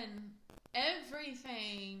taken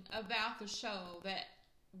everything about the show that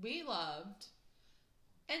we loved,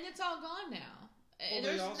 and it's all gone now. Well,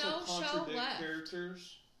 there's they also no show contradict left.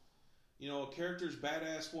 Characters. A character's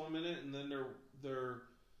badass one minute, and then they're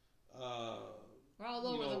we're all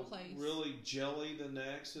over the place. Really jelly the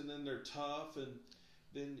next, and then they're tough, and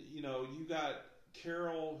then you got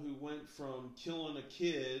Carol, who went from killing a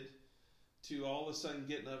kid to all of a sudden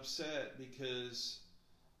getting upset because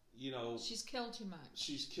she's killed too much.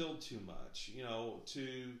 She's killed too much.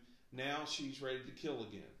 To now she's ready to kill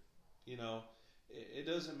again. it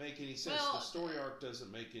doesn't make any sense. Well, the story arc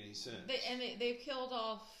doesn't make any sense. They've killed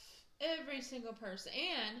off every single person.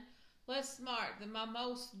 And let's mark my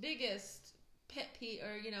biggest pet peeve,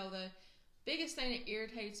 or the biggest thing that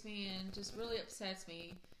irritates me and just really upsets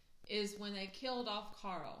me is when they killed off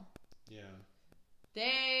Carl. Yeah.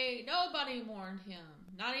 Nobody mourned him,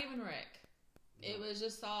 not even Rick. No. It was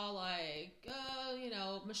just all like,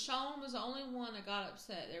 Michonne was the only one that got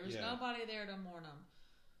upset. There was nobody there to mourn him.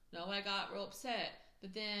 Nobody got real upset.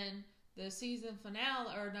 But then the season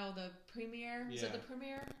finale, or no, the premiere, was it the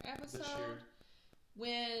premiere episode?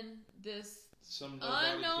 When this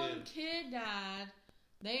unknown kid died,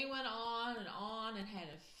 they went on and had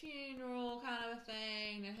a funeral kind of a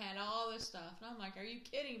thing and had all this stuff. And I'm like, are you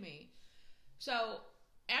kidding me? So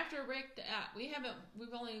after Rick,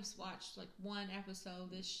 we've only watched like one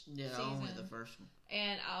episode this season. Yeah, only the first one.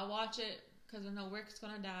 And I'll watch it because I know Rick's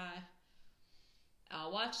going to die.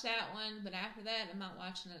 I'll watch that one, but after that, I'm not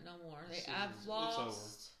watching it no more.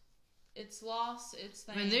 It's lost its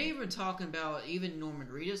thing. I mean, they're even talking about, even Norman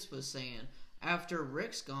Reedus was saying, after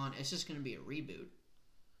Rick's gone, it's just going to be a reboot.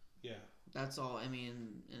 Yeah. That's all. I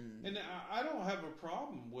mean, and I don't have a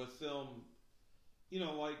problem with them,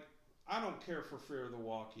 like, I don't care for Fear of the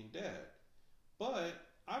Walking Dead, but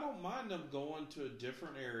I don't mind them going to a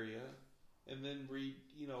different area and then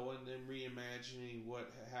reimagining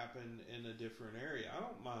what happened in a different area. I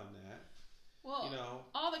don't mind that. Well,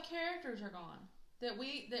 all the characters are gone that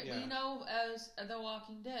we know as The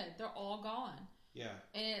Walking Dead. They're all gone. Yeah.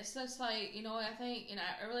 And it's just like, I think,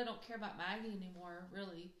 I really don't care about Maggie anymore,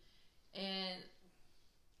 really. And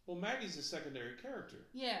well, Maggie's a secondary character.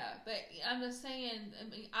 Yeah, but I'm just saying,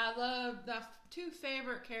 I love the two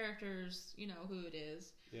favorite characters, who it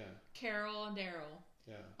is. Yeah. Carol and Daryl.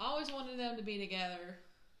 Yeah. I always wanted them to be together.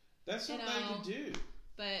 That's something they could do.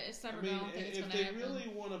 But it's never going to happen. If they really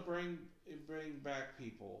want to bring back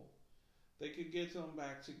people, they could get them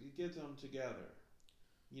together.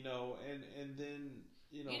 And then,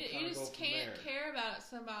 you kind of just can't care about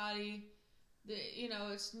somebody.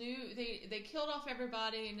 It's new. They killed off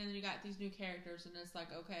everybody, and then you got these new characters, and it's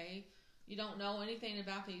like, okay, you don't know anything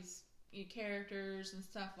about these characters and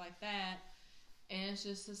stuff like that, and it's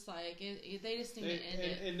just like they just need to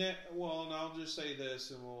end it. And I'll just say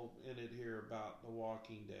this, and we'll end it here about The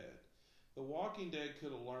Walking Dead. The Walking Dead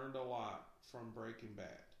could have learned a lot from Breaking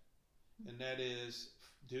Bad, and that is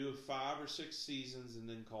do 5 or 6 seasons and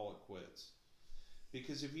then call it quits.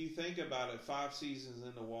 Because if you think about it, 5 seasons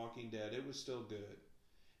into Walking Dead, it was still good.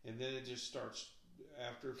 And then it just starts,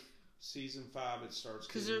 after season 5, it starts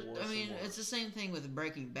getting worse and worse. It's the same thing with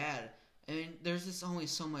Breaking Bad. I mean, there's just only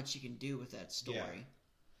so much you can do with that story.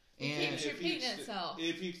 Yeah. It keeps repeating itself.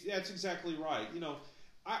 That's exactly right.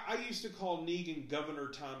 I used to call Negan Governor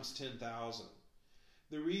times 10,000.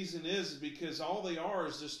 The reason is because all they are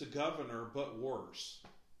is just a governor, but worse.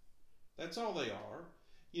 That's all they are.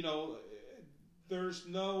 There's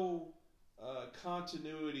no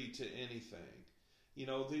continuity to anything.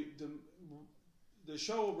 The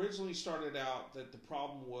show originally started out that the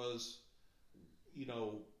problem was,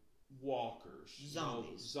 walkers,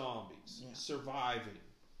 zombies, surviving,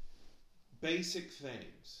 basic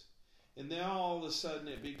things, and now all of a sudden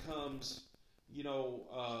it becomes,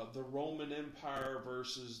 the Roman Empire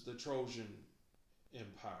versus the Trojan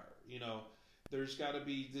Empire. There's got to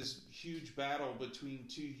be this huge battle between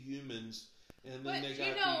two humans. And then they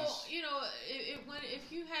got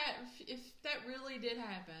if that really did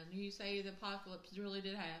happen, you say the apocalypse really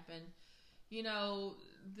did happen,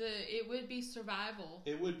 it would be survival.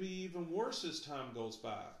 It would be even worse as time goes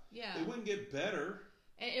by. Yeah, it wouldn't get better.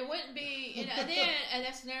 And it wouldn't be, and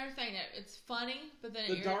that's another thing that it's funny, but then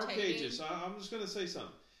the Dark Ages. I'm just going to say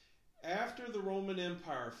something. After the Roman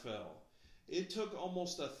Empire fell, it took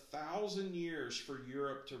almost 1,000 years for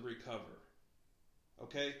Europe to recover.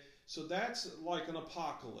 Okay. So that's like an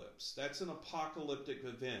apocalypse. That's an apocalyptic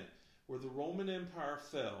event where the Roman Empire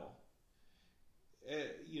fell.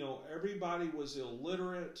 Everybody was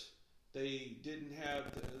illiterate. They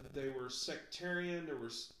were sectarian. There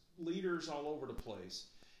were leaders all over the place.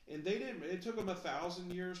 And it took them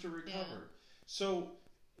 1,000 years to recover. Yeah. So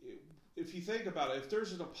if you think about it, if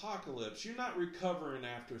there's an apocalypse, you're not recovering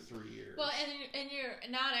after 3 years. Well, and you're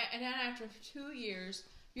not after 2 years,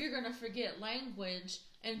 you're going to forget language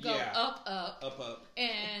and go up,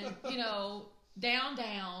 and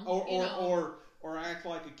down, or act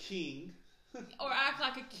like a king, and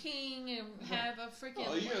have a freaking.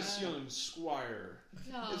 Oh, you're a young squire.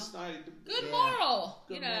 No, it's not good moral.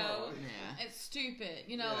 Good moral. It's stupid.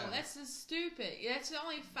 That's just stupid. That's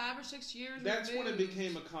only 5 or 6 years. That's when it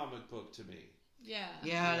became a comic book to me. Yeah,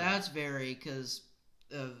 that's very because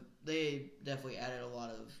they definitely added a lot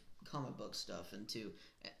of comic book stuff into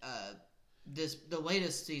the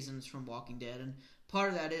latest seasons from Walking Dead, and part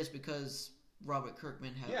of that is because Robert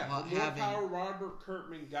Kirkman the more power Robert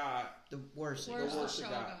Kirkman got, the worse it the worse the it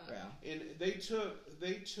show got. Yeah. And they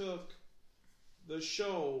took the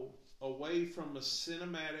show away from a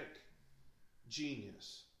cinematic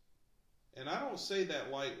genius, and I don't say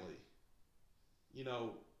that lightly. You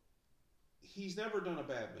know, he's never done a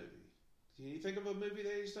bad movie. Can you think of a movie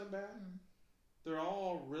that he's done bad? They're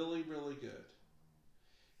all really, really good.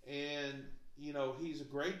 And, you know, he's a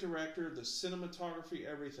great director, the cinematography,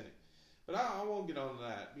 everything. But I won't get on to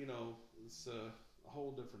that. You know, it's a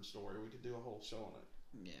whole different story. We could do a whole show on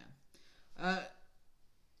it. Yeah.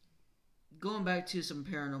 Going back to some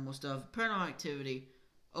paranormal stuff, Paranormal Activity,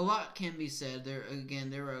 a lot can be said. There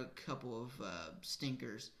were a couple of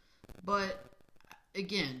stinkers. But,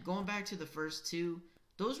 again, going back to the first two,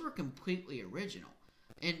 those were completely original.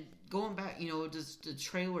 And going back, you know, just the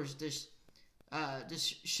trailers, just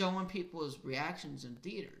showing people's reactions in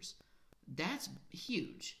theaters, that's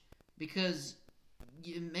huge. Because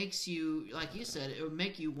it makes you, like you said, it would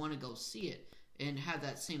make you want to go see it and have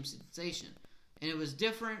that same sensation. And it was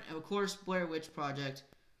different. And of course, Blair Witch Project,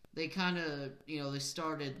 they kind of, you know, they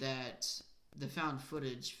started the found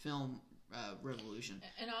footage film revolution.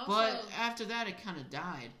 And also, but after that, it kind of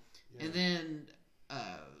died. Yeah. And then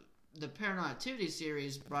the Paranormal Activity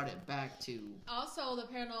series brought it back to... Also, the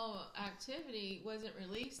Paranormal Activity wasn't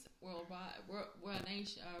released worldwide,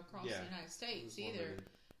 across the United States either. Limited.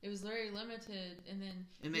 It was very limited, and then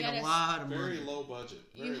It made a lot of Very money. low budget.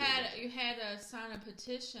 You had to sign a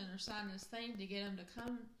petition or sign this thing to get them to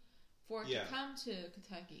come to come to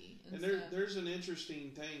Kentucky. And there's an interesting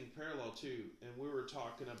thing parallel too, and we were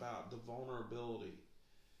talking about the vulnerability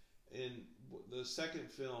in the second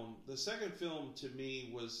film. The second film to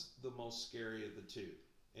me was the most scary of the two,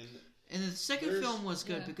 And the second film was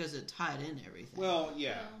good because it tied in everything. Well,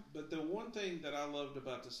 yeah, but the one thing that I loved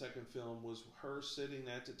about the second film was her sitting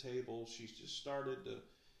at the table. She just started to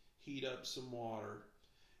heat up some water,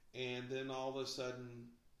 and then all of a sudden,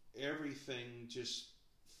 everything just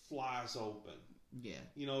flies open. Yeah.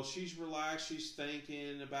 You know, she's relaxed. She's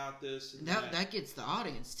thinking about this. And that gets the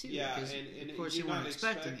audience too. Yeah, because and of course you're you weren't not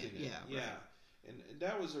expecting it. it. Yeah. Right. And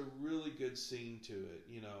that was a really good scene to it,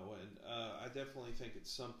 you know, and I definitely think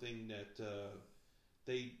it's something that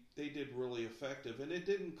they did really effective, and it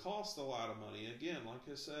didn't cost a lot of money. Again, like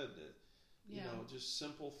I said, you know, just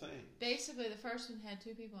simple things. Basically, the first one had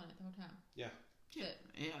 2 people in it the whole time. Yeah.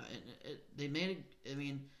 And they made it. I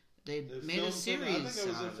mean, they made a series. I think it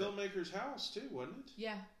was a filmmaker's house too, wasn't it?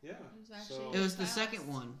 Yeah. Yeah. It was actually. It was the second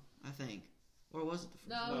one, I think. Or was it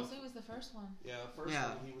the first No, one? it was the first one. Yeah, the first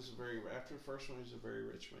one, he was after the first one, he was a very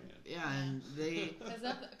rich man. Yeah, and they...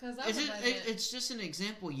 Because it's just an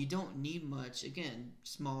example. You don't need much. Again,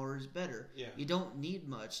 smaller is better. Yeah. You don't need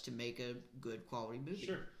much to make a good quality movie.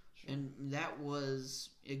 Sure. And that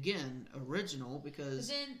was, again, original because...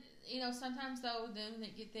 But then, you know, sometimes, though, then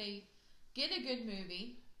they get a good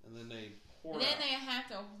movie. And then they And then they have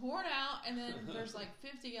to hoard out, and then there's like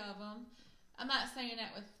 50 of them. I'm not saying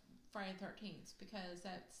that with Friday the 13th because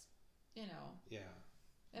that's, you know. Yeah.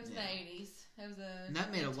 It was the 80s. It was a. And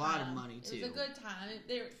that made a lot of money too. It was a good time.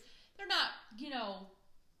 They're not, you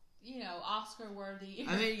know, Oscar worthy.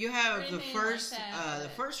 I mean, you have the first, like that, the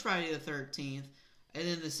first Friday the 13th, and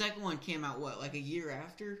then the second one came out like a year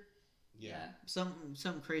after. Yeah.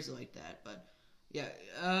 Something crazy like that. But yeah,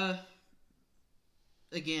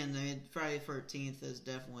 again, I mean, Friday the 13th is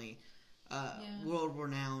definitely world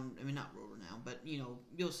renowned. I mean, not world renowned, but you know,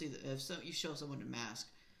 you'll see that if you show someone a mask,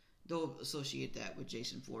 they'll associate that with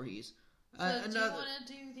Jason Voorhees. So do you want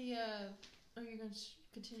to do the? Are you going to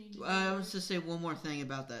continue? I was to say one more thing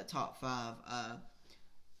about that top 5.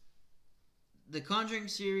 The Conjuring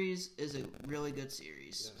series is a really good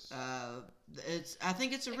series. Yes. I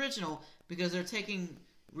think it's original because they're taking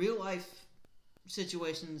real life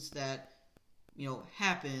situations that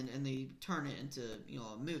happen and they turn it into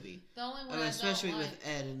a movie. The only one especially I don't with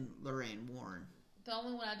like, Ed and Lorraine Warren. The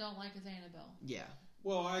only one I don't like is Annabelle. Yeah.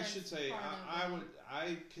 Well, I That's should say part of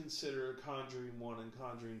I consider Conjuring 1 and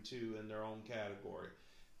Conjuring 2 in their own category.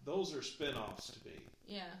 Those are spin-offs to me.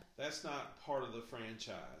 Yeah. That's not part of the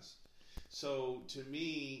franchise. So to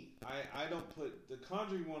me, I don't put the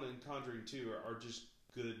Conjuring 1 and Conjuring 2 are just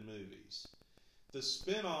good movies. The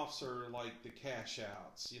spin-offs are like the cash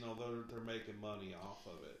outs. They're making money off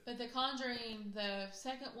of it. But The Conjuring, the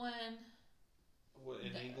second one,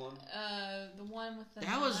 In England? the one with the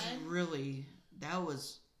That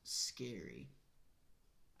was scary.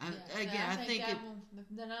 I think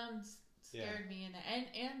the nuns scared me in that.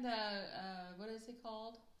 And the what is it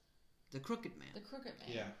called? The Crooked Man. The Crooked Man.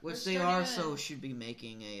 Yeah. Which they also should be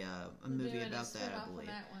making a movie about that, I believe.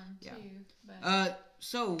 That one Yeah. too, but.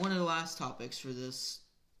 So one of the last topics for this,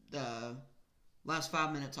 last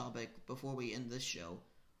 5-minute topic before we end this show,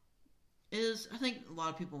 is I think a lot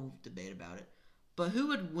of people debate about it, but who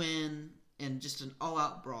would win in just an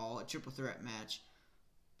all-out brawl, a triple threat match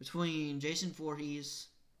between Jason Voorhees,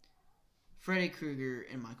 Freddy Krueger,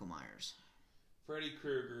 and Michael Myers? Freddy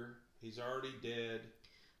Krueger, he's already dead.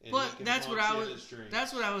 And But he can that's what haunt I you in was. his dreams.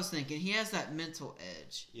 That's what I was thinking. He has that mental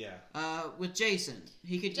edge. Yeah. With Jason,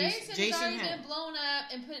 he could Jason's use. Jason already had been blown up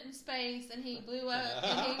and put in space, and he blew up,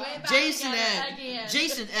 and he went back Jason together X. again.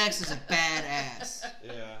 Jason X is a badass.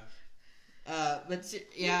 Yeah. But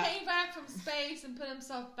yeah, He came back from space and put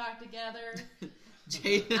himself back together.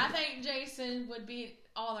 Jason. I think Jason would beat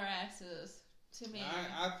all their asses. To me,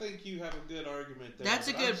 I think you have a good argument there. That's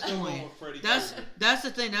a but good I'm still going point. with Freddy That's Krueger. the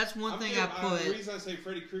thing. That's one thing I put. The reason I say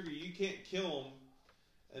Freddy Krueger, you can't kill him,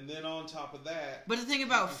 and then on top of that. But the thing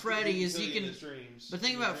about he Freddy is kill you in can. his dreams, But the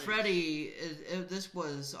thing in your about dreams. Freddy is this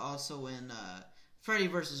was also in Freddy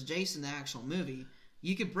versus Jason, the actual movie.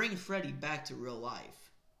 You could bring Freddy back to real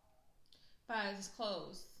life. by his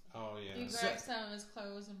clothes. Oh yeah. You grab some of his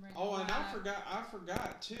clothes and bring. Oh, them and back. I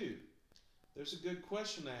forgot too. There's a good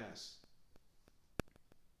question to ask.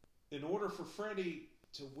 In order for Freddy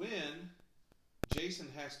to win, Jason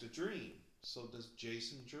has to dream. So does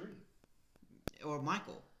Jason dream? Or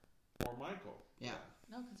Michael. Or Michael? Yeah.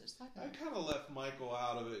 No, because there's like I kind of left Michael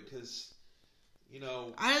out of it because, you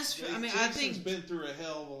know, I mean, I Jason's think been through a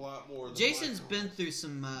hell of a lot more than Jason's Michael. been through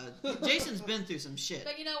some. Jason's been through some shit.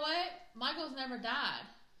 But you know what? Michael's never died.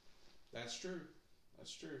 That's true.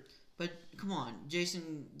 That's true. But come on,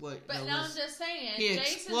 Jason. What? But no, now I'm was- just saying, he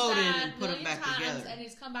Jason's exploded died and put him million back times, together. and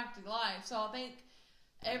he's come back to life. So I think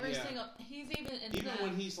every Yeah. single he's even in Even the,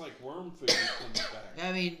 when he's like worm food, he comes back.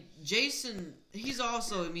 I mean, Jason. He's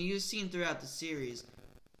also. I mean, you've seen throughout the series.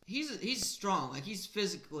 He's strong. Like he's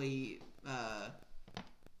physically.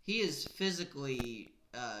 He is physically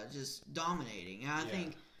just dominating. And I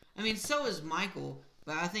think. I mean, so is Michael.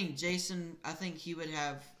 But I think Jason. I think he would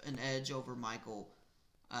have an edge over Michael.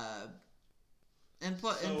 And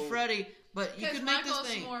Freddy. But you because could make Michael's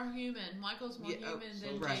this thing. more human. Michael's more human So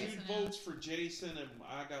than right. Jason two is. votes for Jason, and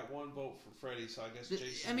I got one vote for Freddy. So I guess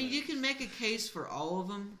Jason. I mean, you wins. can make a case for all of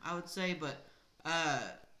them. I would say, but I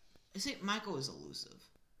think Michael is elusive.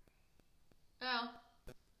 Well,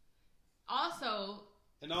 also,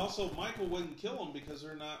 And also, Michael wouldn't kill him because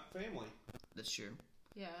they're not family. That's true.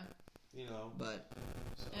 yeah, You know. But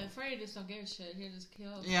So. and Freddy just don't give a shit. He just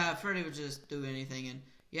kills. yeah, Freddy would just do anything, and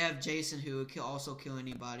you have Jason who would also kill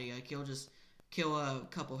anybody. Like he'll just kill a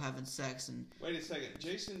couple having sex, and Wait a second.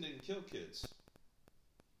 Jason didn't kill kids.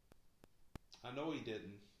 I know he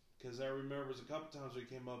didn't. Because I remember there's a couple times we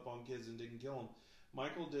came up on kids and didn't kill them.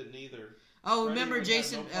 Michael didn't either. oh, Freddy remember would have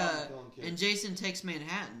Jason? no problem killing kids. And Jason takes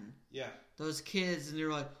Manhattan. Yeah. Those kids, and they're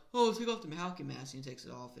like, "Oh, take off the Malcolm mask," and he takes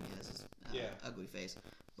it off, and he has his ugly face.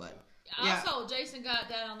 But yeah. Also, Jason got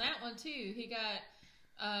that on that one too. He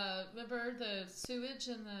got, remember the sewage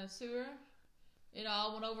in the sewer? It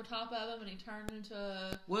all went over top of him, and he turned into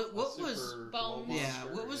a. what was Super Bones? glow yeah?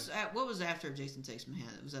 monster, What was after Jason takes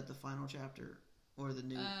Manhattan? Was that the final chapter or the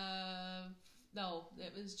new No,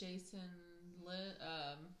 it was Jason.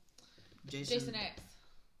 Jason? Jason X.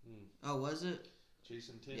 Oh, was it?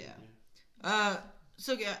 Jason 10. Yeah.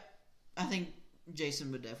 So yeah, I think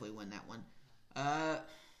Jason would definitely win that one.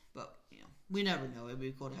 But you know, we never know. It'd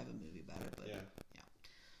be cool to have a movie about it. But Yeah.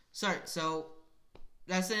 Sorry. So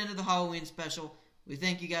that's the end of the Halloween special. We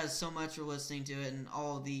thank you guys so much for listening to it and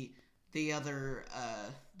all the other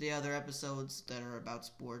episodes that are about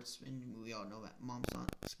sports. And we all know that Mom's not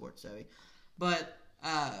sports savvy, but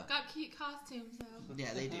Got cute costumes though.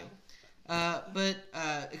 yeah, they do. But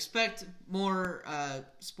expect more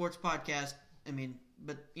sports podcasts. I mean,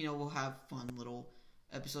 but you know, we'll have fun little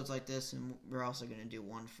episodes like this, and we're also going to do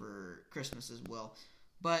one for Christmas as well.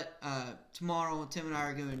 But tomorrow, Tim and I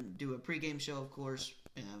are going to do a pregame show, of course.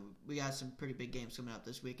 We got some pretty big games coming up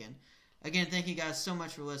this weekend. Again, thank you guys so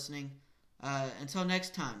much for listening. Until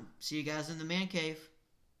next time, see you guys in the man cave.